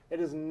 1. It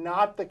is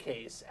not the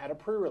case at a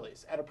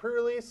pre-release. At a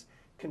pre-release,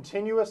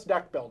 continuous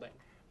deck building.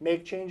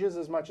 Make changes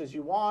as much as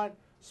you want,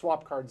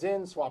 swap cards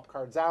in, swap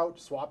cards out,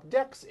 swap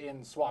decks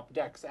in, swap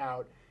decks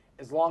out,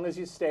 as long as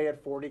you stay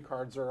at 40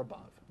 cards or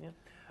above. Yeah.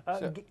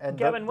 And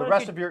Gavin, the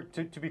rest of your,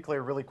 to be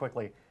clear really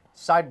quickly,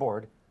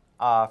 sideboard,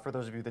 for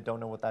those of you that don't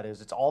know what that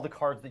is, it's all the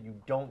cards that you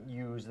don't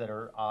use that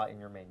are in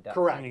your main deck.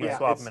 Correct. And you can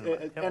swap them in.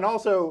 Yep. And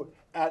also,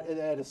 at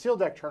a sealed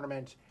deck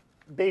tournament,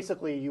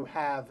 basically you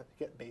have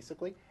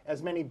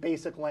as many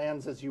basic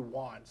lands as you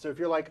want. So if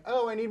you're like,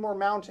 oh, I need more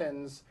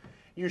mountains,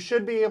 you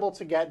should be able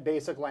to get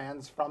basic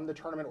lands from the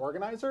tournament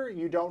organizer.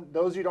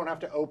 Those you don't have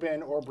to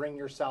open or bring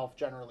yourself,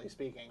 generally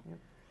speaking. Yep.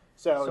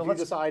 So if you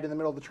decide in the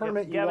middle of the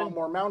tournament you want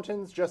more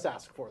mountains, just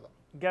ask for them.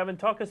 Gavin,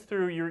 talk us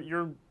through.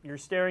 You're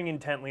staring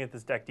intently at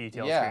this deck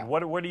detail screen.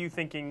 What are you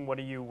thinking? What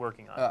are you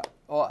working on?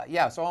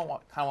 So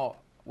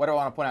what I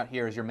want to point out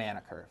here is your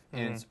mana curve.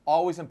 And it's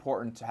always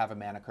important to have a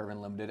mana curve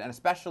in Limited, and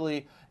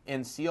especially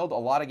in Sealed, a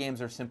lot of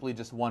games are simply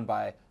just won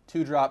by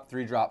 2-drop,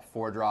 3-drop,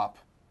 4-drop.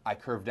 I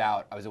curved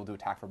out. I was able to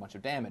attack for a bunch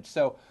of damage.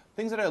 So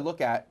things that I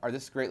look at are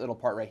this great little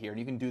part right here, and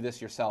you can do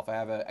this yourself. I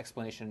have an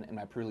explanation in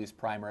my pre-release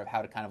primer of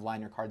how to kind of line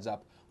your cards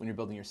up when you're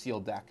building your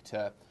Sealed deck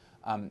to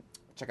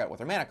check out what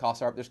their mana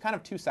costs are. There's kind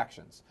of 2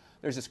 sections.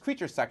 There's this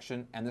creature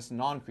section and this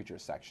non-creature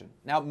section.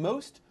 Now,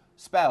 most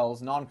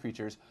spells,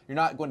 non-creatures, you're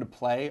not going to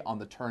play on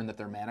the turn that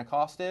their mana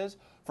cost is.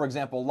 For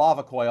example,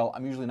 Lava Coil,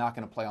 I'm usually not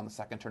going to play on the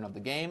second turn of the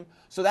game,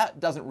 so that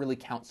doesn't really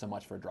count so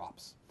much for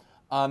drops.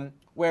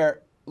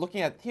 Where,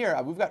 looking at here,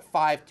 we've got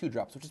 5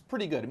 2-drops, which is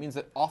pretty good. It means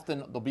that often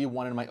there'll be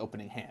 1 in my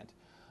opening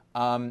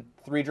hand.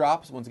 3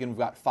 drops, once again, we've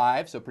got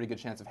 5, so pretty good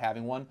chance of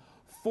having 1.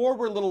 4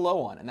 we're a little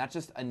low on, and that's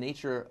just a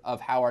nature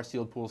of how our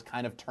sealed pools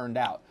kind of turned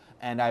out.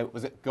 And I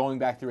was going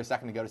back through a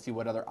second ago to see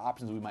what other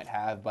options we might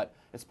have, but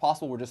it's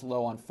possible we're just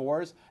low on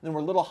 4s, and then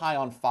we're a little high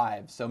on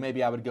 5s, so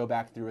maybe I would go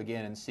back through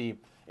again and see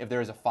if there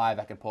is a 5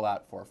 I could pull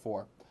out for a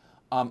 4.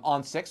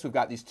 On 6, we've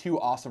got these 2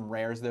 awesome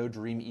rares, though,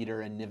 Dream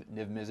Eater and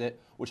Niv Mizzet,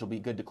 which will be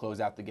good to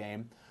close out the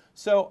game.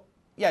 So,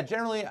 yeah,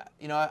 generally,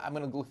 I'm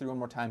going to go through one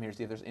more time here to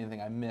see if there's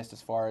anything I missed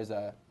as far as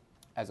a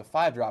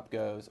 5-drop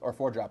goes, or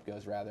 4-drop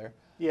goes, rather.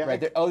 Yeah.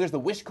 Right there. Oh, there's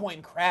the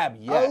Wishcoin Crab.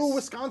 Yes. Oh,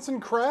 Wisconsin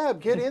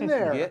Crab. Get in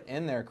there. Get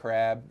in there,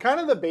 Crab. Kind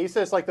of the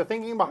basis, the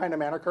thinking behind a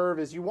mana curve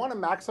is you want to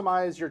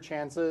maximize your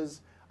chances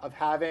of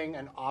having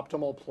an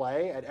optimal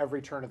play at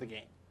every turn of the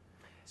game.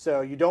 So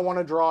you don't want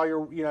to draw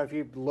if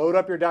you load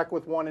up your deck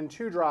with 1 and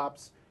 2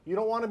 drops, you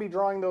don't want to be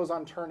drawing those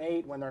on turn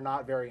 8 when they're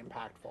not very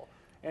impactful.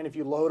 And if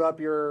you load up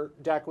your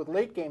deck with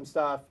late game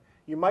stuff,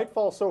 you might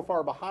fall so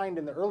far behind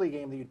in the early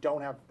game that you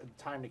don't have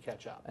time to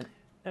catch up.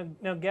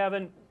 Now,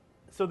 Gavin,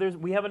 so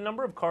we have a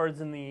number of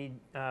cards in the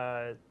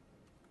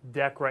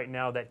deck right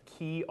now that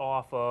key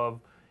off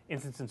of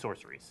instants and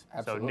sorceries.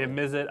 Absolutely. So Niv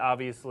Mizzet,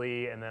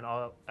 obviously, and then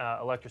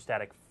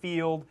Electrostatic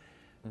Field,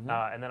 and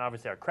then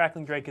obviously our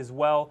Crackling Drake as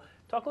well.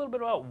 Talk a little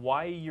bit about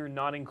why you're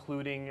not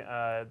including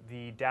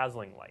the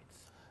Dazzling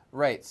Lights.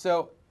 Right.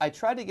 So I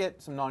tried to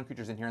get some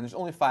non-creatures in here, and there's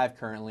only 5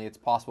 currently. It's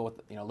possible with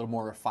a little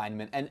more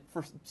refinement. And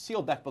for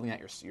sealed deck building at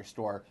your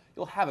store,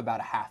 you'll have about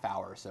a half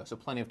hour or so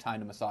plenty of time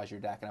to massage your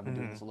deck. And I've been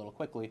doing this a little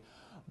quickly.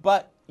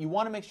 But you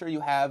want to make sure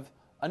you have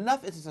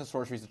enough instants and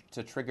sorceries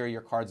to trigger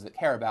your cards that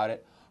care about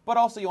it. But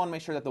also you want to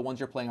make sure that the ones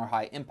you're playing are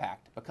high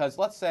impact. Because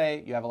let's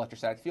say you have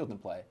Electrostatic Field in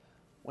play.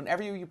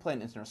 Whenever you play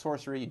an instant or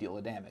sorcery, you deal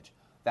a damage.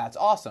 That's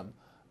awesome.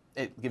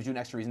 It gives you an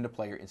extra reason to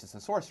play your instants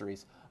and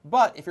sorceries.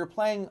 But if you're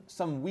playing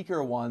some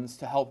weaker ones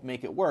to help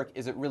make it work,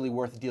 is it really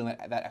worth dealing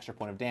that extra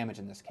point of damage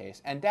in this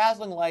case? And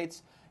Dazzling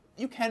Lights,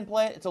 you can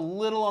play it. It's a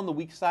little on the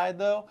weak side,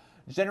 though.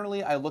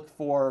 Generally, I look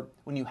for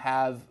when you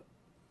have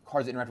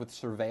cards that interact with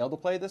Surveil to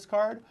play this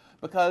card,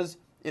 because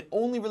it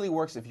only really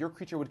works if your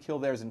creature would kill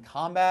theirs in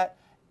combat,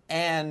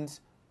 and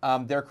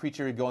their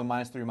creature going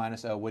 -3,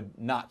 -0 would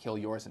not kill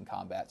yours in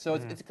combat. So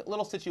it's a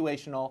little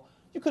situational.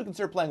 You could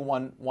consider playing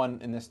one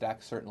in this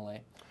deck,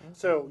 certainly.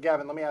 So,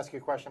 Gavin, let me ask you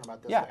a question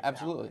about this Yeah, deck now.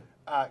 absolutely.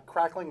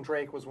 Crackling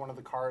Drake was one of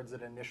the cards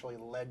that initially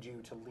led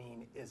you to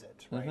lean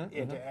Izzet, right?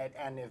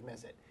 And Niv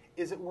Mizzet.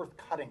 Is it worth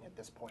cutting at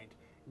this point,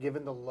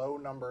 given the low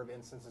number of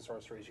instants and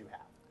sorceries you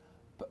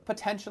have?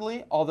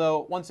 Potentially,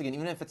 although, once again,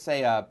 even if it's,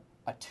 say, a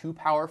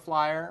 2-power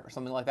flyer or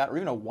something like that, or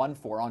even a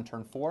 1/4 on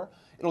turn 4,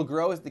 it'll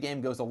grow as the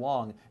game goes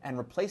along, and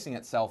replacing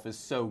itself is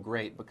so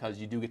great because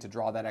you do get to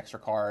draw that extra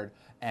card,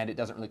 and it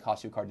doesn't really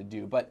cost you a card to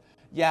do. But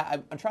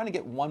yeah, I'm trying to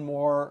get one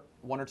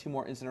or two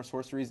more instant or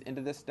sorceries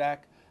into this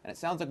deck, and it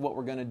sounds like what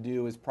we're going to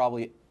do is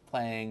probably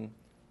playing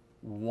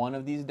one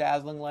of these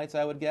Dazzling Lights,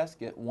 I would guess,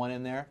 get one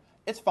in there.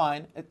 It's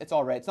fine. It's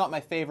all right. It's not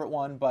my favorite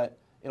one, but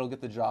it'll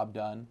get the job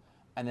done.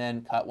 And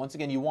then cut. Once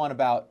again, you want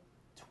about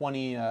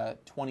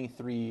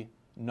 23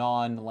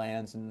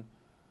 non-lands and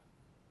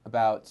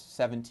about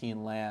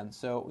 17 lands.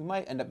 So we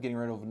might end up getting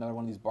rid of another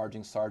one of these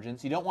Barging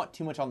Sergeants. You don't want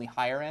too much on the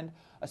higher end,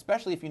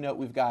 especially if you note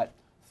we've got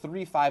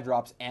 3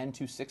 5-drops and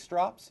 2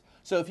 6-drops.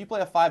 So if you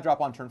play a 5-drop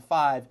on turn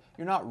 5,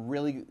 you're not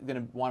really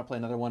going to want to play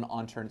another one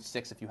on turn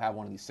 6 if you have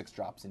one of these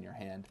 6-drops in your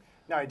hand.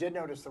 Now, I did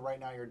notice that right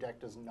now your deck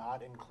does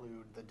not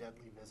include the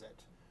Deadly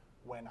Visit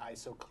when I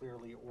so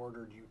clearly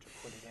ordered you to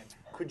put it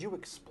in. Could you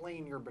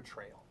explain your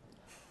betrayal?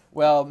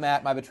 Well,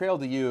 Matt, my betrayal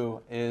to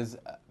you is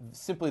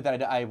simply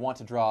that I want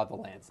to draw the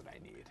lands that I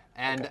need.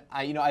 And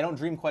Okay. I don't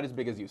dream quite as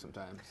big as you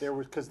sometimes. There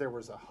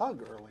was a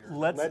hug earlier. that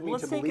Let's led me to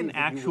take believe an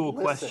that you actual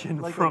would listen.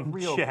 question Like from a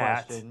real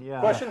chat. question,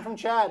 yeah. Question from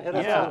Chad. Hit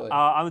us Yeah, up. Absolutely.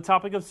 on the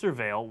topic of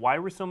Surveil, why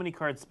were so many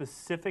cards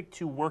specific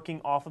to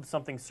working off of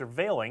something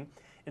surveilling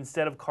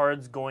instead of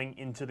cards going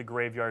into the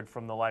graveyard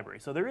from the library?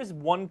 So there is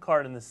one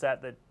card in the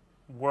set that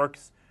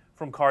works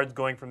from cards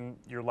going from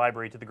your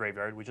library to the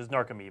graveyard, which is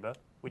Narcomoeba,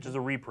 which is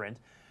a reprint.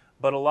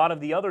 But a lot of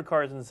the other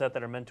cards in the set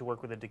that are meant to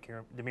work with a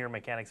Dimir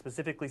mechanic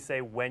specifically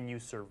say when you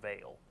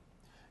surveil.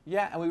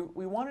 Yeah, and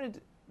we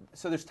wanted,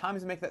 so there's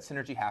times to make that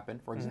synergy happen.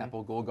 For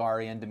example,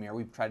 Golgari and Dimir,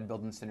 we've tried to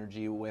build in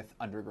synergy with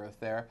Undergrowth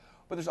there.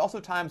 But there's also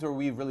times where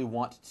we really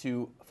want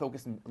to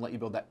focus and let you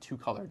build that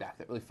 2-color deck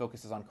that really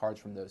focuses on cards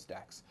from those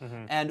decks.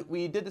 And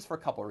we did this for a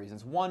couple of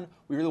reasons. One,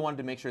 we really wanted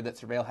to make sure that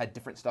Surveil had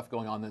different stuff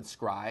going on than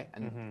Scry,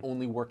 and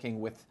only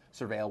working with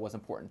Surveil was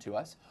important to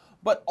us.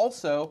 But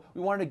also,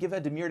 we wanted to give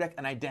a Dimir deck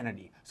an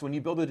identity. So when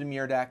you build a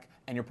Dimir deck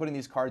and you're putting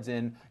these cards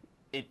in,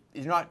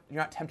 you're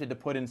not tempted to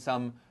put in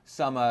some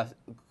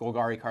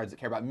Golgari cards that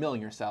care about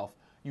milling yourself.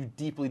 You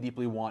deeply,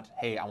 deeply want,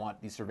 hey, I want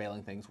these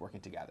surveilling things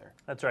working together.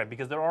 That's right,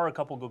 because there are a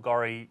couple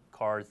Golgari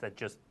cards that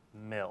just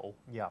mill,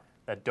 Yeah.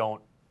 that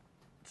don't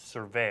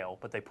surveil,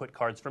 but they put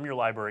cards from your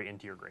library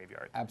into your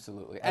graveyard.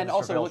 Absolutely. And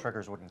also, surveil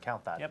triggers wouldn't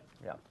count that. Yep.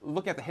 Yeah.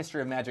 look at the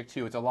history of Magic,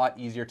 too. It's a lot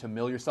easier to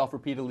mill yourself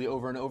repeatedly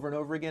over and over and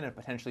over again, and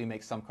potentially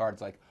make some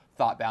cards like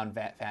Thoughtbound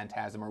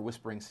Phantasm or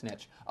Whispering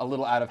Snitch a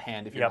little out of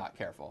hand if you're Yep. not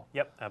careful.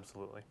 Yep,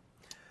 absolutely.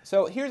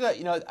 So here's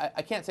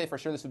I can't say for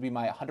sure this would be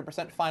my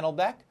 100% final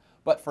deck,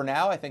 but for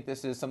now, I think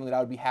this is something that I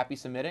would be happy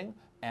submitting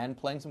and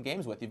playing some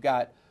games with. You've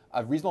got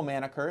a reasonable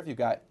mana curve, you've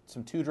got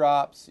some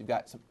 2-drops, you've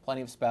got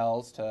plenty of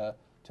spells to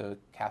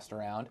cast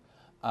around.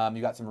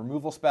 You've got some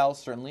removal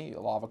spells, certainly,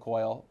 Lava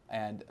Coil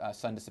and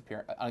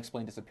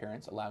Unexplained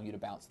Disappearance, allowing you to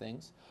bounce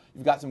things.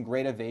 You've got some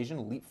great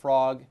evasion,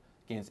 Leapfrog,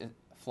 gains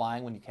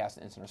flying when you cast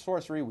an instant or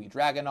sorcery, We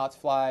Dragonauts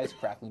flies,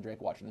 Crackling Drake,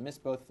 Watching the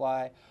Mist both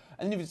fly.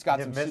 And then you've just got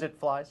Niv Mizzet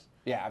flies.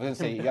 Yeah, I was going to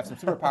say, you have some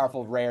super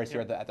powerful rares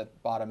here at the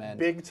bottom end.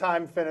 Big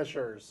time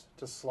finishers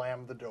to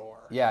slam the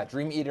door. Yeah,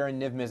 Dream Eater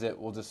and Niv Mizzet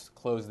will just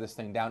close this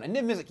thing down. And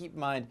Niv Mizzet, keep in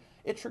mind,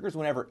 it triggers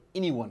whenever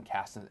anyone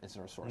casts an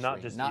instant or sorcery,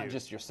 Not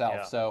just you. yourself.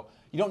 Yeah. So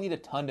you don't need a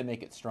ton to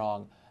make it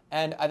strong.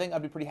 And I think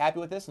I'd be pretty happy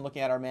with this. And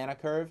looking at our mana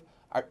curve,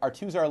 our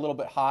 2s are a little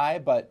bit high,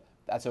 but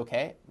that's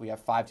okay. We have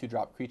 5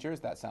 2-drop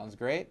creatures. That sounds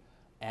great.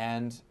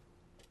 And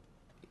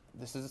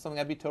this is something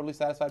I'd be totally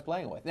satisfied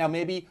playing with. Now,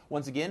 maybe,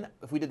 once again,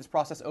 if we did this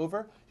process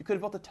over, you could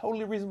have built a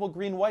totally reasonable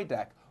green-white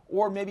deck.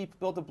 or maybe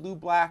build a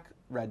blue-black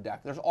red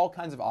deck. There's all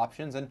kinds of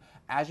options, and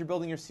as you're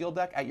building your sealed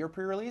deck at your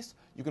pre-release,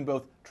 you can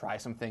both try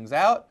some things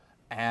out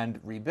and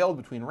rebuild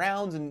between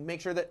rounds and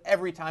make sure that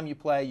every time you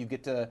play, you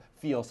get to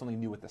feel something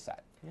new with the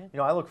set. You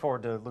know, I look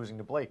forward to losing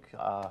to Blake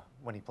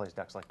when he plays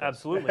decks like this.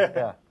 Absolutely.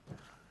 Yeah.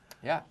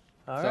 Yeah.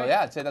 All So right.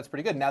 yeah, I'd say that's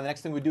pretty good. Now the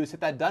next thing we do is hit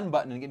that done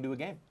button and get into a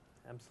game.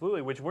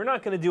 Absolutely, which we're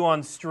not going to do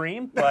on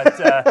stream,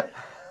 but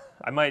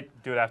I might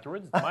do it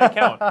afterwards. It's my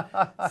account.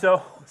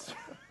 So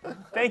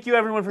thank you,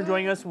 everyone, for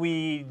joining us.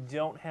 We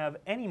don't have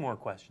any more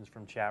questions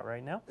from chat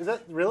right now. Is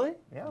that really?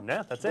 Yeah.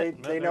 Yeah, that's They-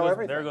 it. they There know goes-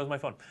 everything. There goes my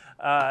phone.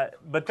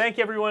 But thank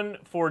you, everyone,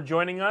 for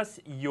joining us.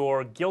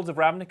 Your Guilds of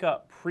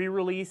Ravnica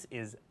pre-release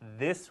is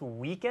this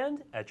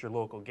weekend at your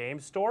local game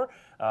store.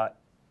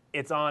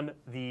 It's on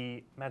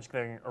the Magic the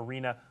Gathering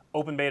Arena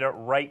open beta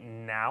right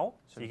now,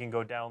 so you can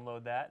go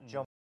download that and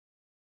Jump.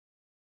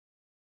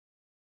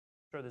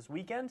 this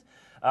weekend.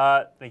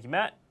 Thank you,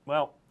 Matt.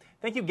 Well,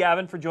 thank you,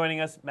 Gavin, for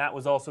joining us. Matt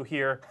was also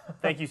here.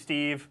 Thank you,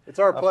 Steve. It's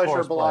our Of pleasure,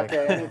 course, Blake.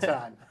 Balake,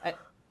 anytime.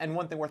 And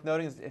one thing worth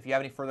noting is if you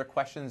have any further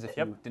questions, if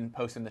Yep. you didn't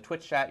post in the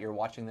Twitch chat, you're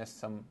watching this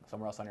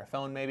somewhere else on your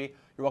phone maybe,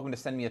 you're welcome to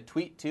send me a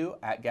tweet too,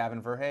 at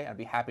Gavin Verhey. I'd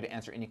be happy to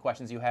answer any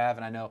questions you have.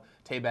 And I know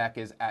Tayback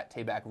is at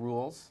Tayback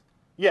Rules.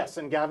 Yes,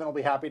 and Gavin will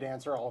be happy to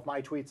answer all of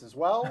my tweets as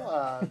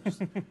well. Just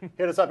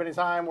hit us up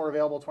anytime. We're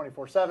available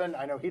 24/7.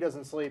 I know he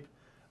doesn't sleep.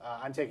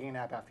 I'm taking a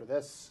nap after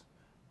this.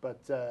 But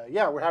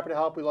yeah, we're happy to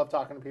help. We love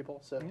talking to people.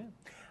 So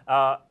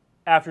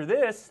After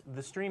this,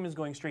 the stream is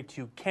going straight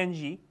to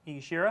Kenji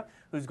Higashira,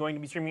 who's going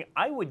to be streaming,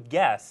 I would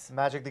guess,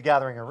 Magic the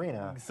Gathering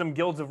Arena. some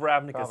Guilds of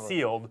Ravnica Probably.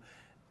 sealed.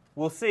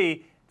 We'll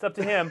see. It's up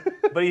to him.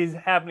 But he's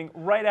happening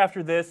right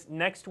after this.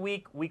 Next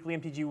week, Weekly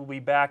MTG will be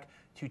back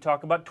to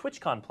talk about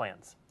TwitchCon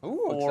plans.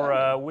 Ooh, for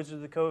exciting. Wizards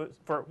of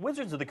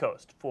the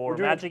Coast, for We're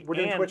doing- Magic we're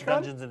doing and TwitchCon?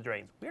 Dungeons and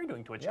Dragons. We're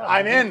doing TwitchCon. Yeah,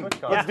 I'm in.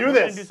 TwitchCon. Let's do we're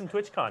this. gonna do some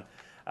TwitchCon.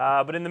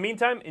 But in the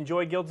meantime,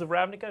 enjoy Guilds of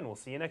Ravnica, and we'll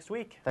see you next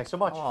week. Thanks so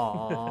much.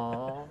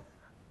 Aww.